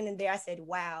 And right then and there, I said,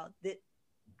 wow,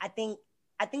 I think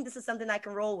this is something I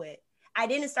can roll with. I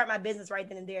didn't start my business right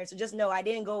then and there. So just know I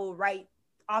didn't go right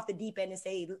off the deep end and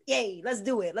say, yay, let's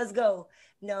do it. Let's go.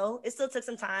 No, it still took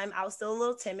some time. I was still a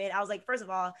little timid. I was like, first of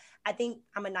all, I think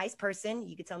I'm a nice person.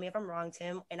 You can tell me if I'm wrong,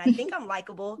 Tim. And I think I'm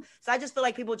likable. So I just feel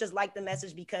like people just like the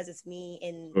message because it's me,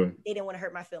 and they didn't want to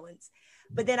hurt my feelings.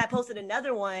 But then I posted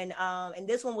another one. And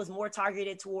this one was more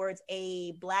targeted towards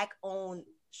a Black-owned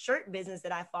shirt business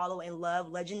that I follow and love,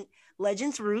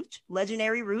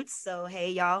 Legendary Roots. So,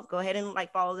 hey, y'all, go ahead and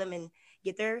follow them and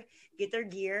get their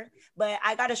gear. But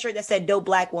I got a shirt that said Dope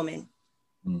Black Woman.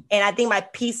 And I think my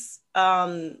piece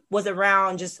was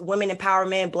around just women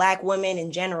empowerment, Black women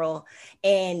in general.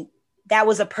 And that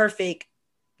was a perfect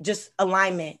just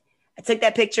alignment. I took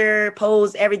that picture,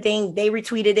 posed everything. They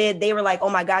retweeted it. They were like, oh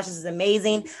my gosh, this is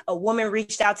amazing. A woman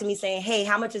reached out to me saying, hey,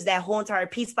 how much is that whole entire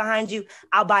piece behind you?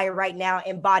 I'll buy it right now,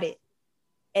 and bought it.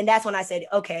 And that's when I said,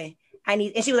 okay, and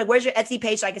she was like, where's your Etsy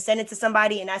page so I can send it to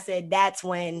somebody? And I said, that's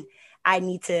when I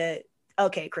need to,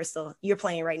 okay, Crystal, you're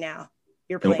playing right now.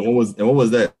 You're playing. And what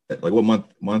was that? Like, what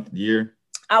month, year?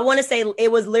 I want to say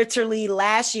it was literally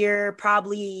last year,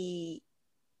 probably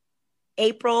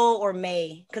April or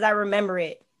May, because I remember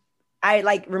it.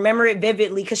 I remember it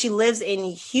vividly because she lives in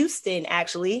Houston,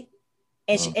 actually.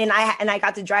 And I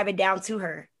got to drive it down to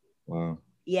her. Wow.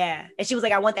 Yeah. And she was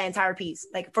like, I want that entire piece,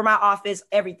 like, for my office,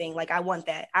 everything. Like, I want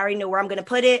that. I already know where I'm going to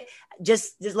put it.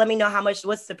 Just let me know how much,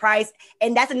 what's the price.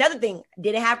 And that's another thing.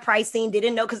 Didn't have pricing,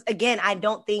 didn't know. Cause again, I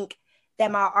don't think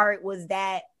that my art was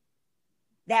that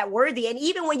worthy. And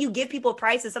even when you give people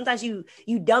prices, sometimes you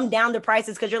dumb down the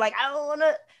prices because you're like, I don't want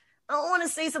to, I don't want to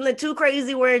say something too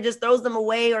crazy where it just throws them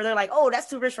away, or they're like, oh, that's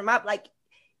too rich for my, like,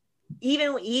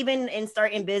 even in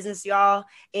starting business, y'all,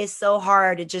 it's so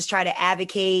hard to just try to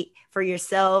advocate for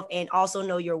yourself and also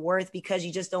know your worth, because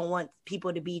you just don't want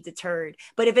people to be deterred.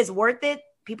 But if it's worth it,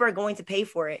 people are going to pay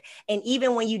for it. And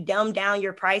even when you dumb down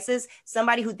your prices,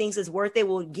 somebody who thinks it's worth it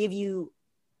will give you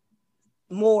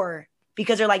more,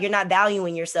 because they're like, you're not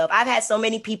valuing yourself. I've had so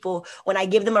many people, when I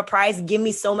give them a price, give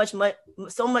me so much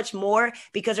more,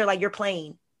 because they're like, you're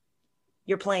playing.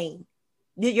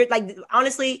 You're like,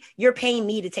 honestly, you're paying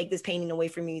me to take this painting away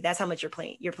from you. That's how much you're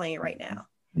playing right now.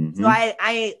 So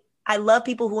I love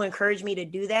people who encourage me to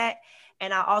do that.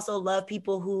 And I also love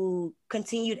people who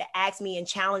continue to ask me and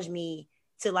challenge me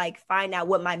to like find out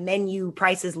what my menu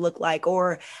prices look like,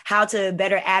 or how to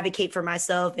better advocate for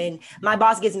myself. And my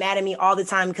boss gets mad at me all the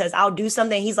time because I'll do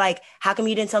something. He's like, how come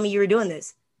you didn't tell me you were doing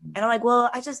this? And I'm like, well,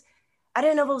 I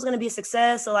didn't know if it was going to be a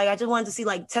success. So like, I just wanted to see,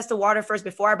 like, test the water first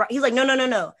before I brought. He's like,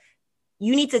 no.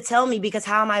 You need to tell me, because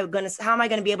how am I going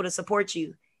to be able to support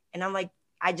you? And I'm like,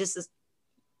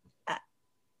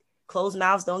 closed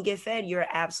mouths don't get fed. You're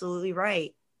absolutely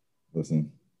right.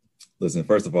 Listen,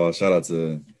 first of all, shout out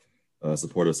to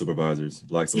supportive supervisors,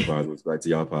 Black supervisors, back to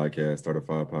y'all podcast, Starter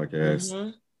Five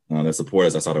podcast. That support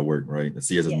us, that's how to work, right? The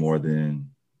CS is more than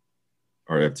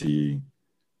our FTE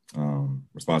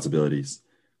responsibilities.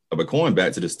 But going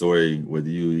back to the story with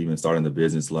you even starting the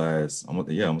business almost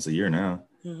a year now,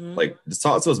 like, just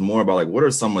talk to us more about, like, what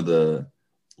are some of the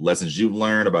lessons you've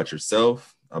learned about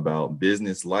yourself, about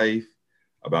business life,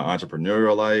 about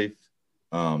entrepreneurial life,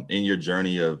 in your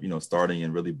journey of, starting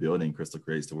and really building Crystal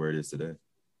Creates to where it is today?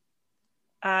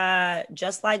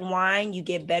 Just like wine, you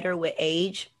get better with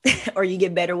age or you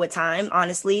get better with time,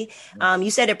 honestly.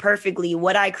 You said it perfectly.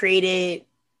 What I created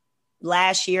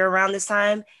last year around this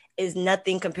time is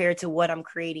nothing compared to what I'm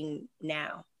creating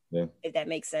now, if that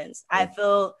makes sense. I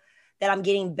feel that I'm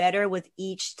getting better with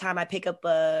each time I pick up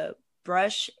a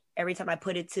brush, every time I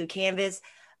put it to canvas.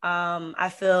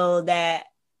 I feel that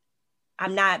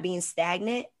I'm not being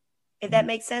stagnant, if that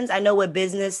makes sense. I know with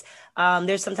business,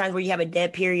 there's sometimes where you have a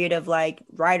dead period of like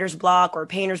writer's block or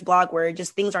painter's block where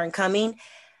just things aren't coming.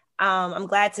 I'm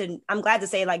glad to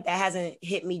say, like, that hasn't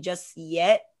hit me just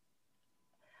yet.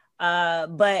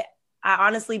 But I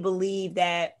honestly believe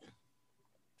that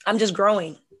I'm just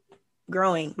growing.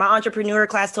 My entrepreneur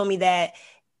class told me that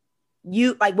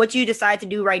what you decide to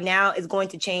do right now is going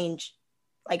to change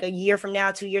like a year from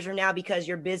now, 2 years from now, because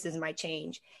your business might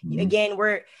change. Again,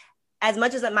 as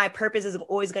much as that my purpose is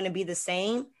always going to be the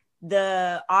same,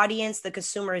 the audience, the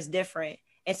consumer is different.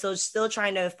 And so still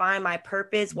trying to find my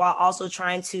purpose while also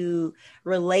trying to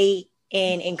relate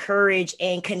and encourage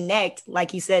and connect,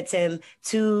 like you said, Tim,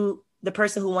 to the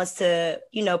person who wants to,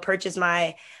 purchase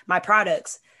my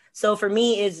products. So for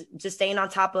me, is just staying on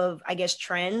top of, I guess,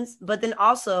 trends, but then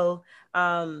also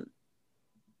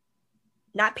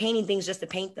not painting things just to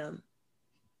paint them.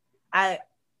 I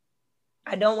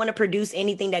don't want to produce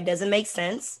anything that doesn't make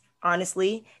sense,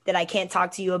 honestly, that I can't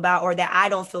talk to you about, or that I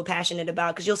don't feel passionate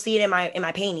about, because you'll see it in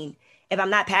my painting. If I'm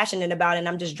not passionate about it and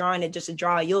I'm just drawing it just to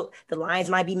draw, the lines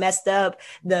might be messed up,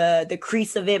 the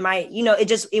crease of it might, you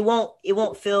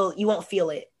won't feel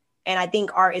it. And I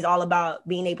think art is all about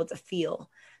being able to feel.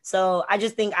 So I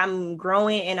just think I'm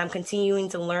growing and I'm continuing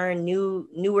to learn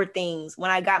newer things.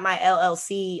 When I got my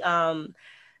LLC,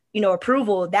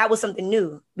 approval, that was something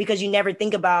new, because you never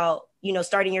think about,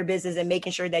 starting your business and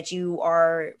making sure that you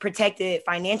are protected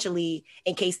financially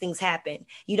in case things happen.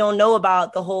 You don't know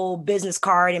about the whole business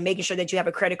card and making sure that you have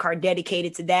a credit card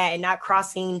dedicated to that and not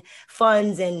crossing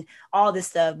funds and all this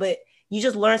stuff. But you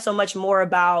just learn so much more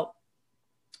about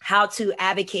how to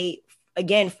advocate,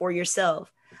 again, for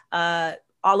yourself.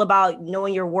 All about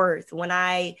knowing your worth. When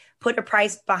I put a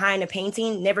price behind a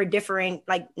painting, never differing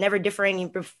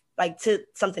like to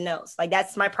something else. Like,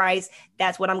 that's my price.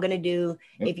 That's what I'm going to do.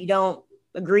 If you don't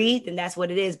agree, then that's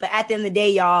what it is. But at the end of the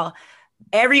day, y'all,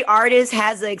 every artist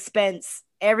has an expense.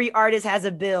 Every artist has a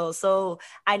bill. So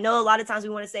I know a lot of times we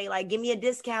want to say, like, give me a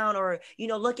discount, or,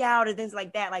 look out, or things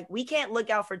like that. Like, we can't look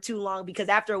out for too long, because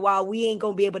after a while we ain't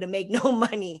going to be able to make no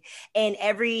money. And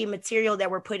every material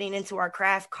that we're putting into our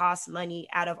craft costs money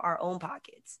out of our own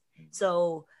pockets.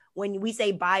 So when we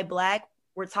say buy Black,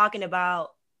 we're talking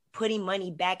about putting money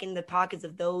back in the pockets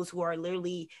of those who are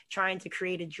literally trying to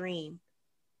create a dream.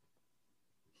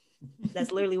 That's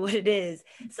literally what it is.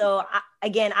 So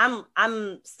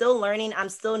I'm still learning. I'm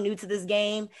still new to this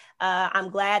game. I'm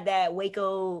glad that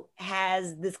Waco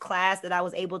has this class that I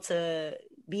was able to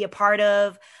be a part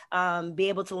of, be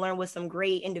able to learn with some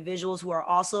great individuals who are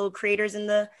also creators in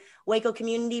the Waco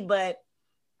community. But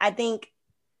I think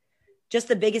just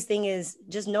the biggest thing is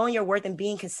just knowing your worth and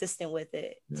being consistent with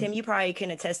it. Yeah. Tim, you probably can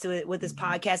attest to it with this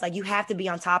podcast. Like, you have to be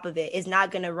on top of it. It's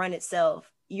not going to run itself.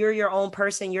 You're your own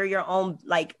person. You're your own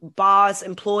like boss,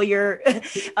 employer,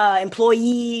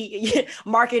 employee,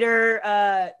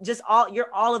 marketer,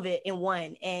 you're all of it in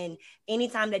one. And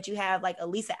anytime that you have like at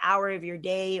least an hour of your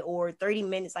day or 30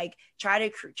 minutes, like try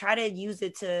to use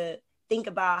it to think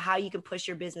about how you can push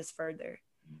your business further.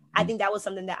 I think that was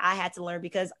something that I had to learn,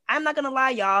 because I'm not going to lie,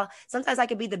 y'all. Sometimes I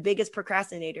could be the biggest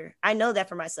procrastinator. I know that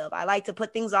for myself. I like to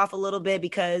put things off a little bit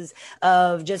because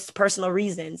of just personal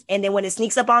reasons. And then when it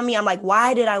sneaks up on me, I'm like,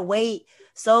 why did I wait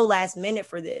so last minute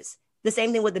for this? The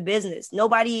same thing with the business.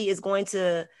 Nobody is going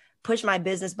to push my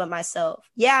business but myself.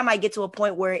 Yeah, I might get to a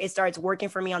point where it starts working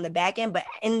for me on the back end, but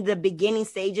in the beginning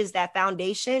stages, that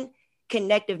foundation,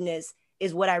 connectiveness,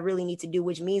 is what I really need to do,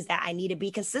 which means that I need to be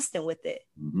consistent with it.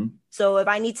 Mm-hmm. So if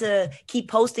I need to keep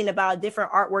posting about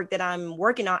different artwork that I'm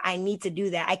working on, I need to do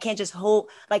that. I can't just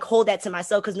hold that to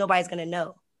myself, because nobody's going to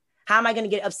know. How am I going to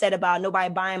get upset about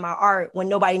nobody buying my art when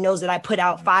nobody knows that I put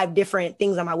out 5 different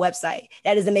things on my website?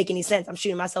 That doesn't make any sense. I'm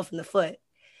shooting myself in the foot.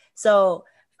 So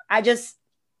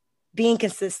being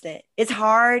consistent. It's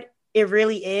hard. It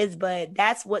really is, but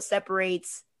that's what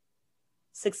separates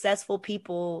successful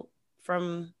people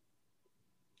from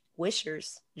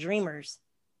wishers, dreamers,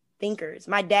 thinkers.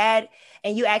 My dad,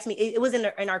 and you asked me, it was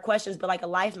in our questions, but like a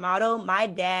life motto, my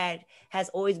dad has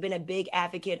always been a big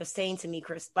advocate of saying to me,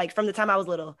 Chris, like from the time I was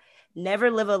little,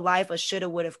 never live a life of shoulda,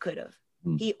 woulda, coulda.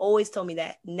 He always told me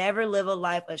that. Never live a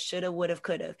life of shoulda, woulda,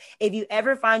 coulda. If you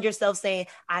ever find yourself saying,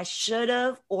 I should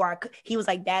have, or I could, he was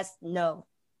like, that's no.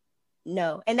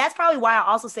 And that's probably why I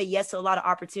also say yes to a lot of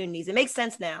opportunities. It makes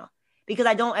sense now, because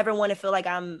I don't ever want to feel like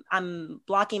I'm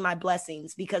blocking my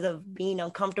blessings because of being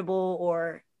uncomfortable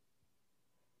or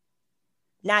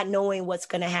not knowing what's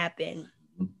going to happen.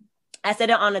 I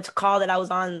said it on a call that I was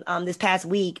on this past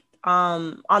week.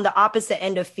 On the opposite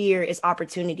end of fear is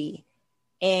opportunity.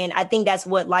 And I think that's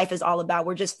what life is all about.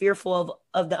 We're just fearful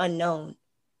of the unknown.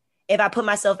 If I put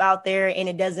myself out there and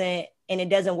it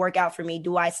doesn't work out for me,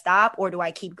 do I stop or do I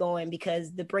keep going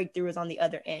because the breakthrough is on the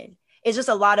other end? It's just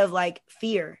a lot of like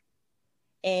fear.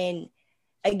 And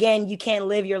again, you can't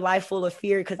live your life full of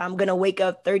fear, because I'm going to wake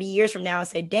up 30 years from now and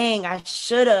say, dang, I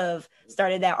should have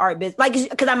started that art business. Like,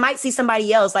 because I might see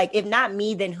somebody else, like if not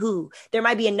me, then who? There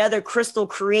might be another Crystal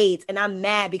Creates, and I'm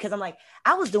mad because I'm like,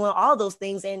 I was doing all those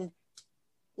things. And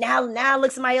now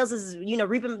look, somebody else is,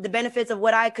 reaping the benefits of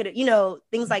what I could,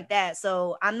 things like that.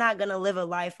 So I'm not going to live a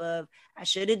life of, I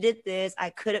should have did this.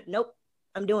 I could have, nope,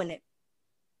 I'm doing it.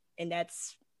 And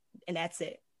that's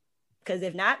it. Because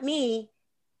if not me,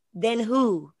 then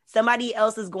who? Somebody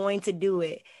else is going to do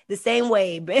it the same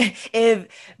way. If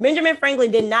Benjamin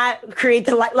Franklin did not create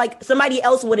the light, like somebody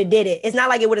else would have did it. It's not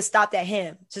like it would have stopped at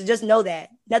him. So just know that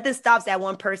nothing stops at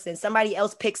one person. Somebody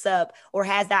else picks up or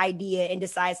has the idea and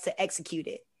decides to execute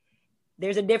it.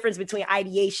 There's a difference between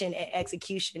ideation and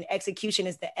execution. Execution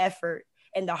is the effort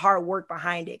and the hard work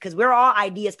behind it, because we're all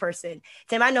ideas person.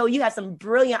 Tim, I know you have some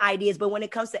brilliant ideas, but when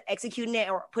it comes to executing it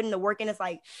or putting the work in, it's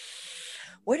like,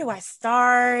 where do I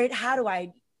start? How do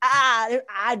I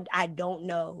don't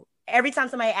know. Every time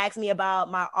somebody asks me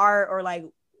about my art or like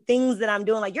things that I'm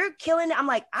doing, like, you're killing it, I'm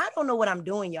like, I don't know what I'm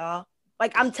doing, y'all.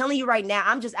 Like, I'm telling you right now,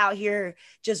 I'm just out here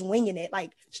just winging it,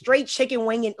 like straight chicken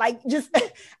winging, like just,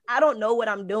 I don't know what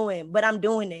I'm doing, but I'm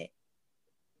doing it.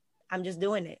 I'm just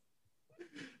doing it.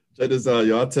 Check this out,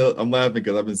 y'all. I'm laughing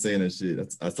because I've been saying that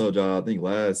shit. I told y'all, I think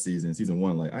last season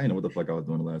 1, like, I didn't know what the fuck I was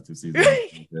doing the last 2 seasons.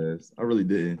 Yes, I really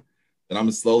didn't. And I'm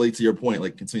slowly, to your point,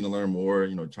 like continue to learn more,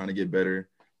 trying to get better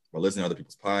by listening to other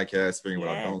people's podcasts, figuring what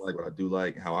I don't like, what I do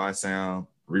like, how I sound,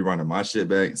 rerunning my shit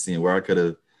back, seeing where I could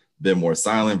have been more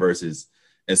silent versus.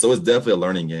 And so it's definitely a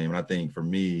learning game. And I think for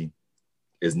me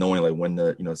is knowing like when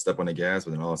to, step on the gas,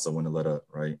 but then also when to let up,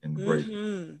 right? And break.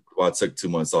 Well, I took 2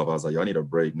 months off. I was like, yo, I need a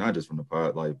break, not just from the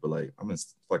pod life, but like I'm in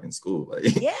fucking school. Like,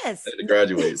 yes. I had to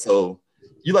graduate. So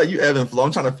you ebb and flow.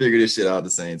 I'm trying to figure this shit out at the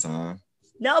same time.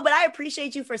 No, but I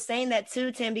appreciate you for saying that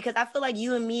too, Tim, because I feel like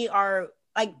you and me are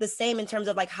like the same in terms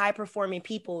of like high performing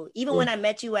people. Even when I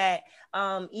met you at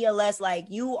ELS, like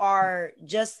you are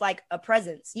just like a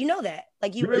presence. You know that.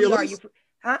 Like you really are.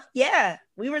 Huh? Yeah,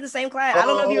 we were the same class. I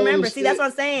don't know if you remember. Shit. See, that's what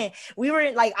I'm saying. We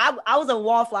were like, I was a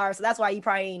wallflower, so that's why you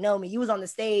probably didn't know me. You was on the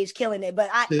stage killing it. But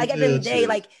at the end of the day,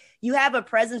 like you have a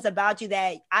presence about you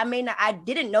that I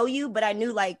didn't know you, but I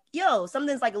knew like, yo,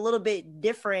 something's like a little bit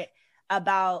different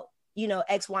about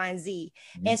X, Y, and Z.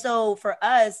 And so for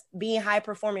us being high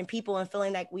performing people and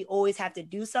feeling like we always have to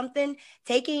do something,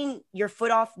 taking your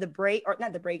foot off the brake, or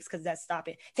not the brakes, because that's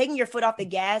stopping, taking your foot off the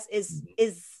gas is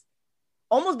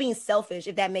almost being selfish,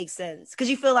 if that makes sense. Because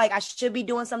you feel like I should be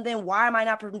doing something. Why am I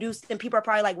not producing? People are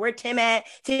probably like, where Tim at?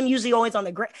 Tim usually always on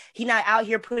the ground. He not out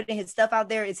here putting his stuff out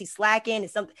there. Is he slacking?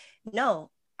 Is something? No,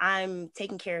 I'm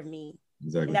taking care of me.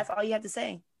 Exactly. And that's all you have to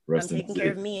say. I'm taking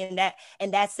care of me,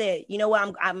 and that's it. You know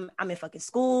what? I'm in fucking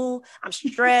school. I'm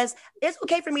stressed. It's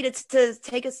okay for me to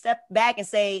take a step back and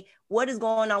say, what is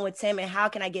going on with Tim, and how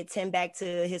can I get Tim back to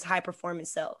his high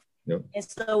performance self? Yep. And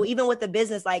so even with the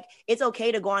business, like it's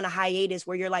okay to go on a hiatus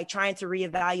where you're like trying to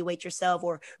reevaluate yourself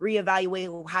or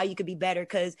reevaluate how you could be better.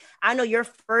 Cause I know your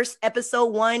first episode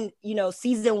 1,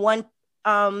 season 1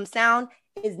 sound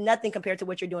is nothing compared to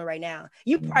what you're doing right now.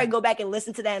 You probably go back and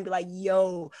listen to that and be like,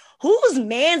 yo, whose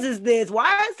man's is this?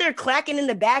 Why is there clacking in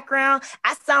the background?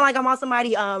 I sound like I'm on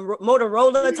somebody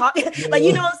Motorola talking. Like,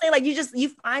 you know what I'm saying? Like you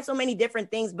find so many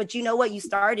different things, but you know what? You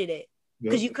started it.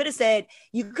 Because you could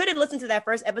have listened to that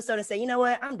first episode and said, you know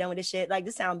what, I'm done with this shit. Like,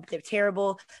 this sounds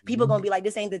terrible. People gonna be like,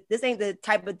 this ain't the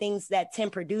type of things that Tim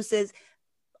produces.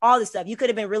 All this stuff. You could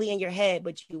have been really in your head,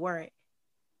 but you weren't.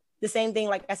 The same thing,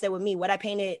 like I said with me, what I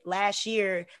painted last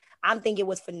year, I'm thinking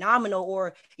was phenomenal,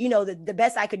 or the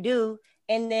best I could do.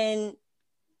 And then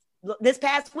this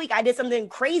past week, I did something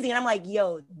crazy, and I'm like,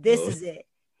 yo, this is it.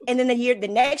 And then the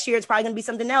next year, it's probably going to be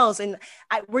something else. And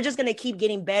we're just going to keep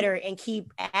getting better and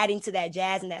keep adding to that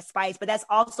jazz and that spice. But that's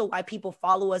also why people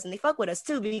follow us and they fuck with us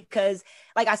too, because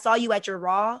like I saw you at your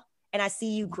Raw and I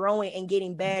see you growing and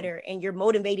getting better, and you're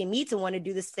motivating me to want to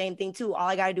do the same thing too. All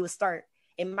I got to do is start.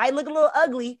 It might look a little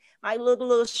ugly, might look a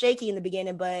little shaky in the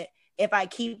beginning, but if I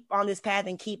keep on this path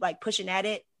and keep like pushing at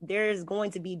it, there's going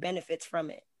to be benefits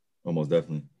from it. Oh, most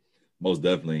definitely. Most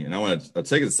definitely. And I want to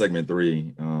take it to segment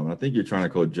 3. I think you're trying to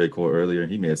quote J. Cole earlier.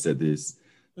 He may have said this,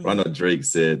 but I know Drake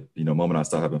said, moment I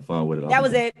start having fun with it. That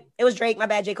was it. It was Drake. My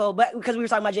bad, J. Cole. But because we were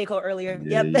talking about J. Cole earlier.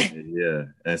 Yeah, yep. Yeah.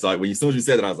 And so as soon as you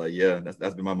said that, I was like, yeah,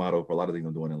 that's been my motto for a lot of things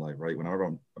I'm doing in life, right? Whenever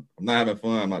I'm not having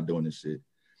fun, I'm not doing this shit.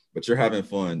 But you're having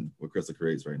fun with Crystal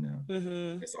Creates right now.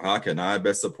 And so how can I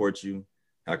best support you?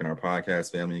 How can our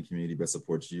podcast family and community best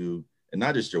support you? And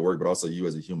not just your work, but also you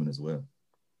as a human as well.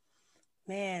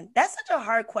 Man, that's such a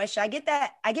hard question. I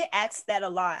get asked that a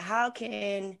lot. How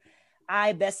can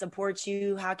I best support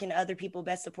you? How can other people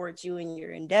best support you in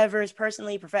your endeavors,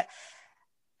 personally,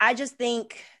 I just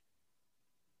think,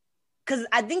 because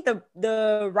I think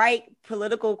the right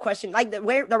political question, like the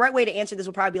right way to answer this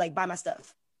would probably be like, buy my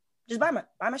stuff. Just buy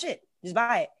my shit. Just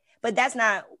buy it. But that's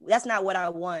not what I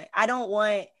want. I don't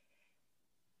want,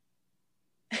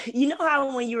 you know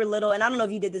how when you were little, and I don't know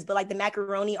if you did this, but like the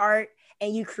macaroni art,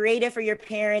 and you create it for your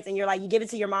parents, and you're like, you give it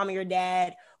to your mom or your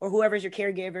dad or whoever's your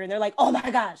caregiver, and they're like, oh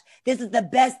my gosh, this is the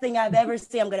best thing I've ever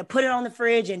seen. I'm going to put it on the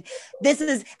fridge, and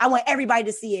I want everybody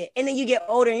to see it. And then you get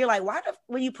older and you're like, why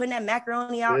were you putting that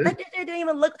macaroni out? It didn't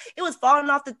even look, it was falling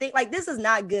off the thing. Like, this is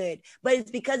not good. But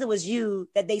it's because it was you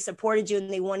that they supported you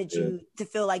and they wanted you to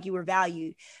feel like you were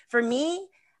valued. For me,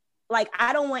 like,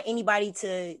 I don't want anybody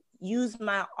to use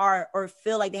my art or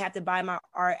feel like they have to buy my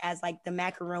art as like the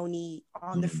macaroni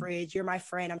on the fridge. You're my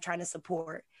friend. I'm trying to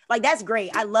support. Like, that's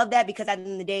great. I love that, because at the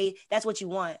end of the day, that's what you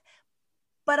want.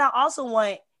 But I also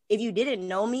want, if you didn't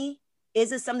know me,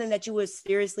 is it something that you would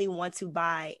seriously want to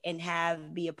buy and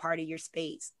have be a part of your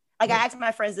space? Like, I ask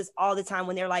my friends this all the time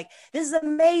when they're like, this is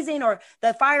amazing, or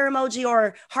the fire emoji,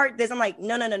 or heart this. I'm like,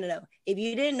 no. If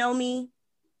you didn't know me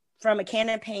from a can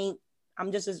of paint,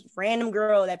 I'm just this random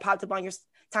girl that popped up on your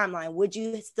timeline, would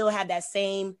you still have that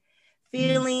same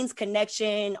feelings,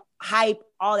 connection, hype,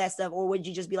 all that stuff? Or would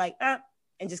you just be like,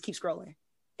 and just keep scrolling?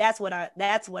 That's what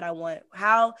I want.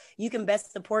 How you can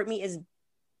best support me is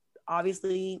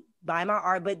obviously buy my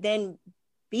art, but then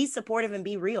be supportive and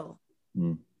be real.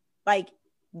 Like,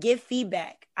 give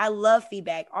feedback. I love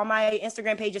feedback. On my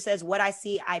Instagram page, it says, what I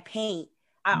see, I paint.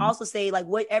 I also say, like,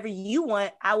 whatever you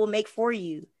want, I will make for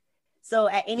you. So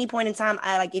at any point in time,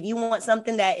 if you want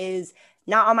something that is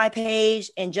not on my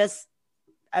page and just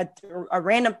a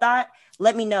random thought,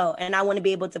 let me know. And I want to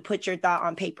be able to put your thought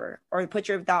on paper or put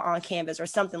your thought on canvas or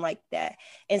something like that.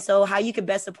 And so how you can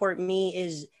best support me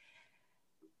is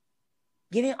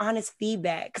giving honest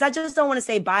feedback. Because I just don't want to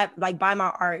say buy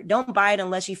my art. Don't buy it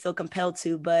unless you feel compelled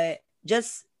to, but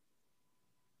just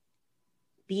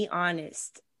be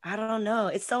honest. I don't know.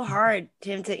 It's so hard,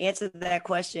 Tim, to answer that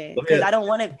question, because I don't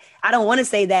want to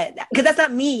say that, because that's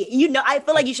not me. I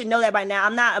feel like you should know that by now.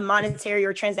 I'm not a monetary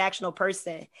or transactional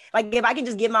person. Like, if I can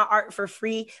just give my art for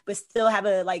free but still have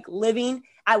a living,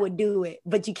 I would do it.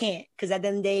 But you can't, because at the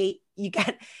end of the day, you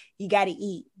got to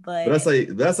eat. But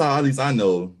that's how, at least I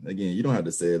know. Again, you don't have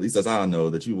to say it. At least that's how I know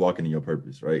that you walking in your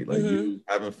purpose, right? Like, you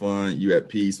having fun, you at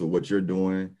peace with what you're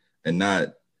doing, and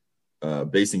not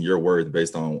basing your worth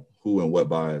based on who and what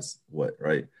buys what,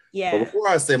 right? Yeah. But before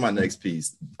I say my next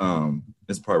piece,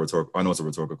 it's probably rhetorical. I know it's a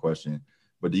rhetorical question,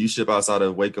 but do you ship outside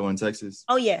of Waco in Texas?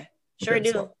 Oh yeah, sure Okay,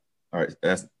 do. So, all right,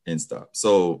 that's in stop.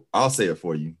 So I'll say it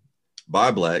for you.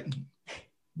 Buy Black,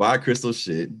 buy Crystal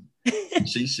shit.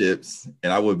 She ships,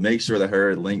 and I would make sure that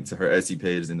her link to her Etsy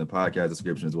page is in the podcast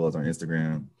description as well as our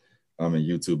Instagram, and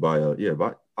YouTube bio. Yeah,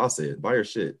 I'll say it. Buy her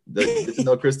shit. Get to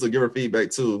know Crystal, give her feedback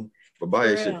too, but buy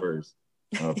her shit first,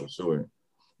 for sure.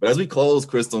 But as we close,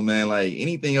 Crystal, man, like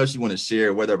anything else you want to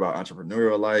share, whether about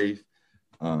entrepreneurial life,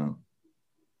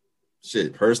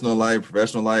 personal life,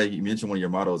 professional life. You mentioned one of your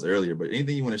mottos earlier, but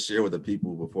anything you want to share with the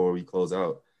people before we close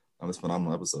out on this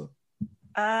phenomenal episode?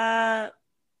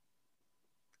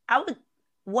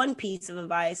 One piece of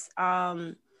advice.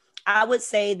 I would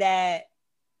say that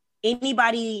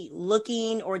anybody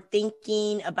looking or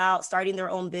thinking about starting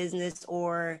their own business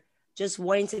or just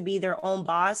wanting to be their own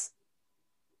boss,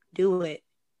 do it.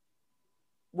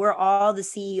 We're all the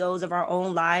CEOs of our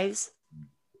own lives.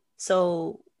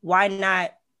 So why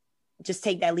not just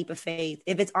take that leap of faith?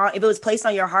 If it was placed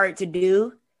on your heart to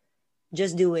do,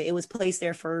 just do it. It was placed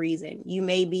there for a reason. You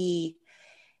may be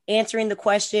answering the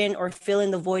question or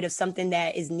filling the void of something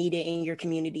that is needed in your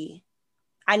community.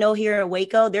 I know here at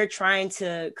Waco, they're trying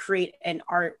to create an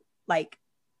art like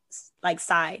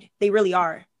side. They really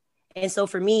are. And so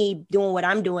for me, doing what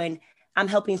I'm doing, I'm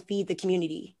helping feed the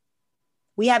community.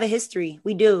 We have a history.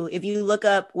 We do. If you look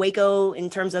up Waco in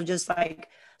terms of just like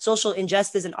social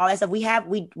injustice and all that stuff, we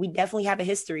definitely have a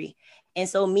history. And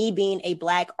so me being a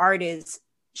Black artist,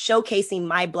 showcasing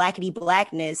my Blackity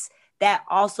Blackness, that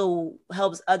also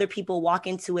helps other people walk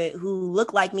into it who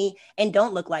look like me and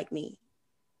don't look like me.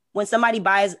 When somebody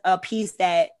buys a piece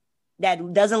that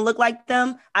doesn't look like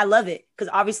them, I love it because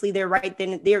obviously they're right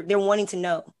then. They're wanting to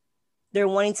know. They're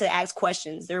wanting to ask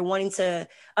questions. They're wanting to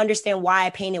understand why I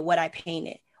painted what I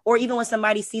painted. Or even when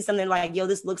somebody sees something like, yo,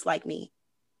 this looks like me,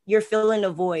 you're filling a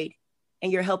void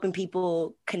and you're helping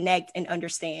people connect and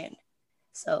understand.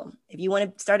 So if you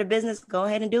want to start a business, go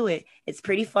ahead and do it. It's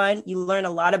pretty fun. You learn a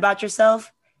lot about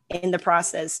yourself in the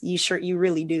process. You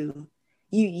really do.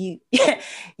 You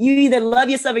either love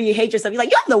yourself or you hate yourself. You're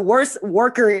like, I'm the worst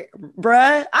worker,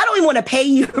 bruh. I don't even want to pay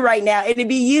you right now. It'd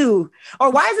be you. Or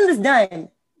why isn't this done?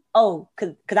 Oh,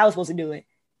 because I was supposed to do it.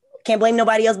 Can't blame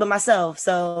nobody else but myself.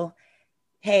 So,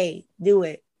 hey, do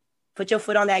it. Put your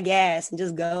foot on that gas and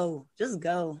just go. Just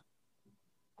go.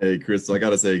 Hey, Crystal, I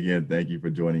got to say again, thank you for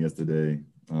joining us today.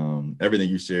 Everything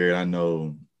you shared, I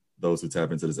know those who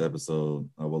tap into this episode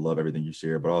will love everything you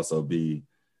share, but also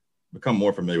become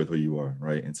more familiar with who you are,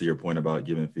 right? And to your point about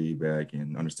giving feedback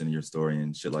and understanding your story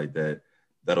and shit like that,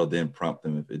 that'll then prompt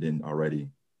them if I didn't already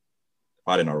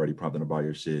prompt them to buy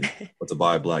your shit, but to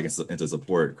buy Black and to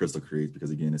support Crystal Creates, because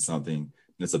again, it's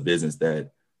a business that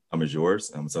is yours,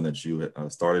 something that you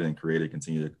started and created,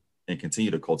 continue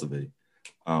to cultivate.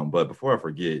 But before I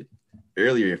forget,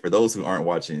 earlier, for those who aren't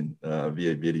watching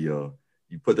via video,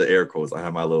 you put the air quotes, I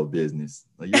have my little business.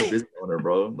 Like, you're a business owner,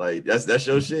 bro. Like, that's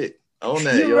your shit. Own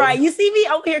that, You're right. You see me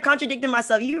over here contradicting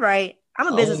myself. You're right.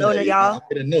 I'm a business owner, y'all.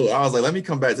 I didn't know. I was like, let me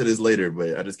come back to this later,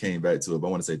 but I just came back to it. But I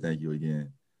want to say thank you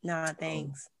again. Nah,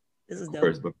 thanks. This is dope.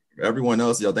 Course, but for everyone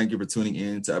else, y'all, thank you for tuning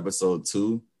in to episode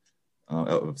 2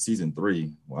 of season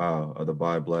 3. Wow, of the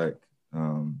Buy Black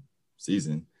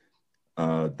season.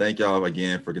 Thank y'all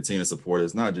again for continuing to support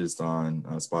us, not just on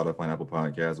Spotify and Apple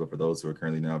Podcasts, but for those who are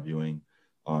currently now viewing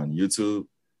on YouTube.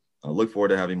 Look forward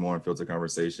to having more unfiltered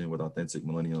conversation with authentic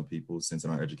millennial people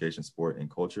centered on education, sport, and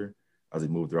culture as we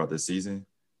move throughout this season.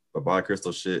 But buy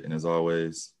Crystal shit, and as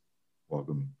always,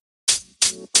 welcome.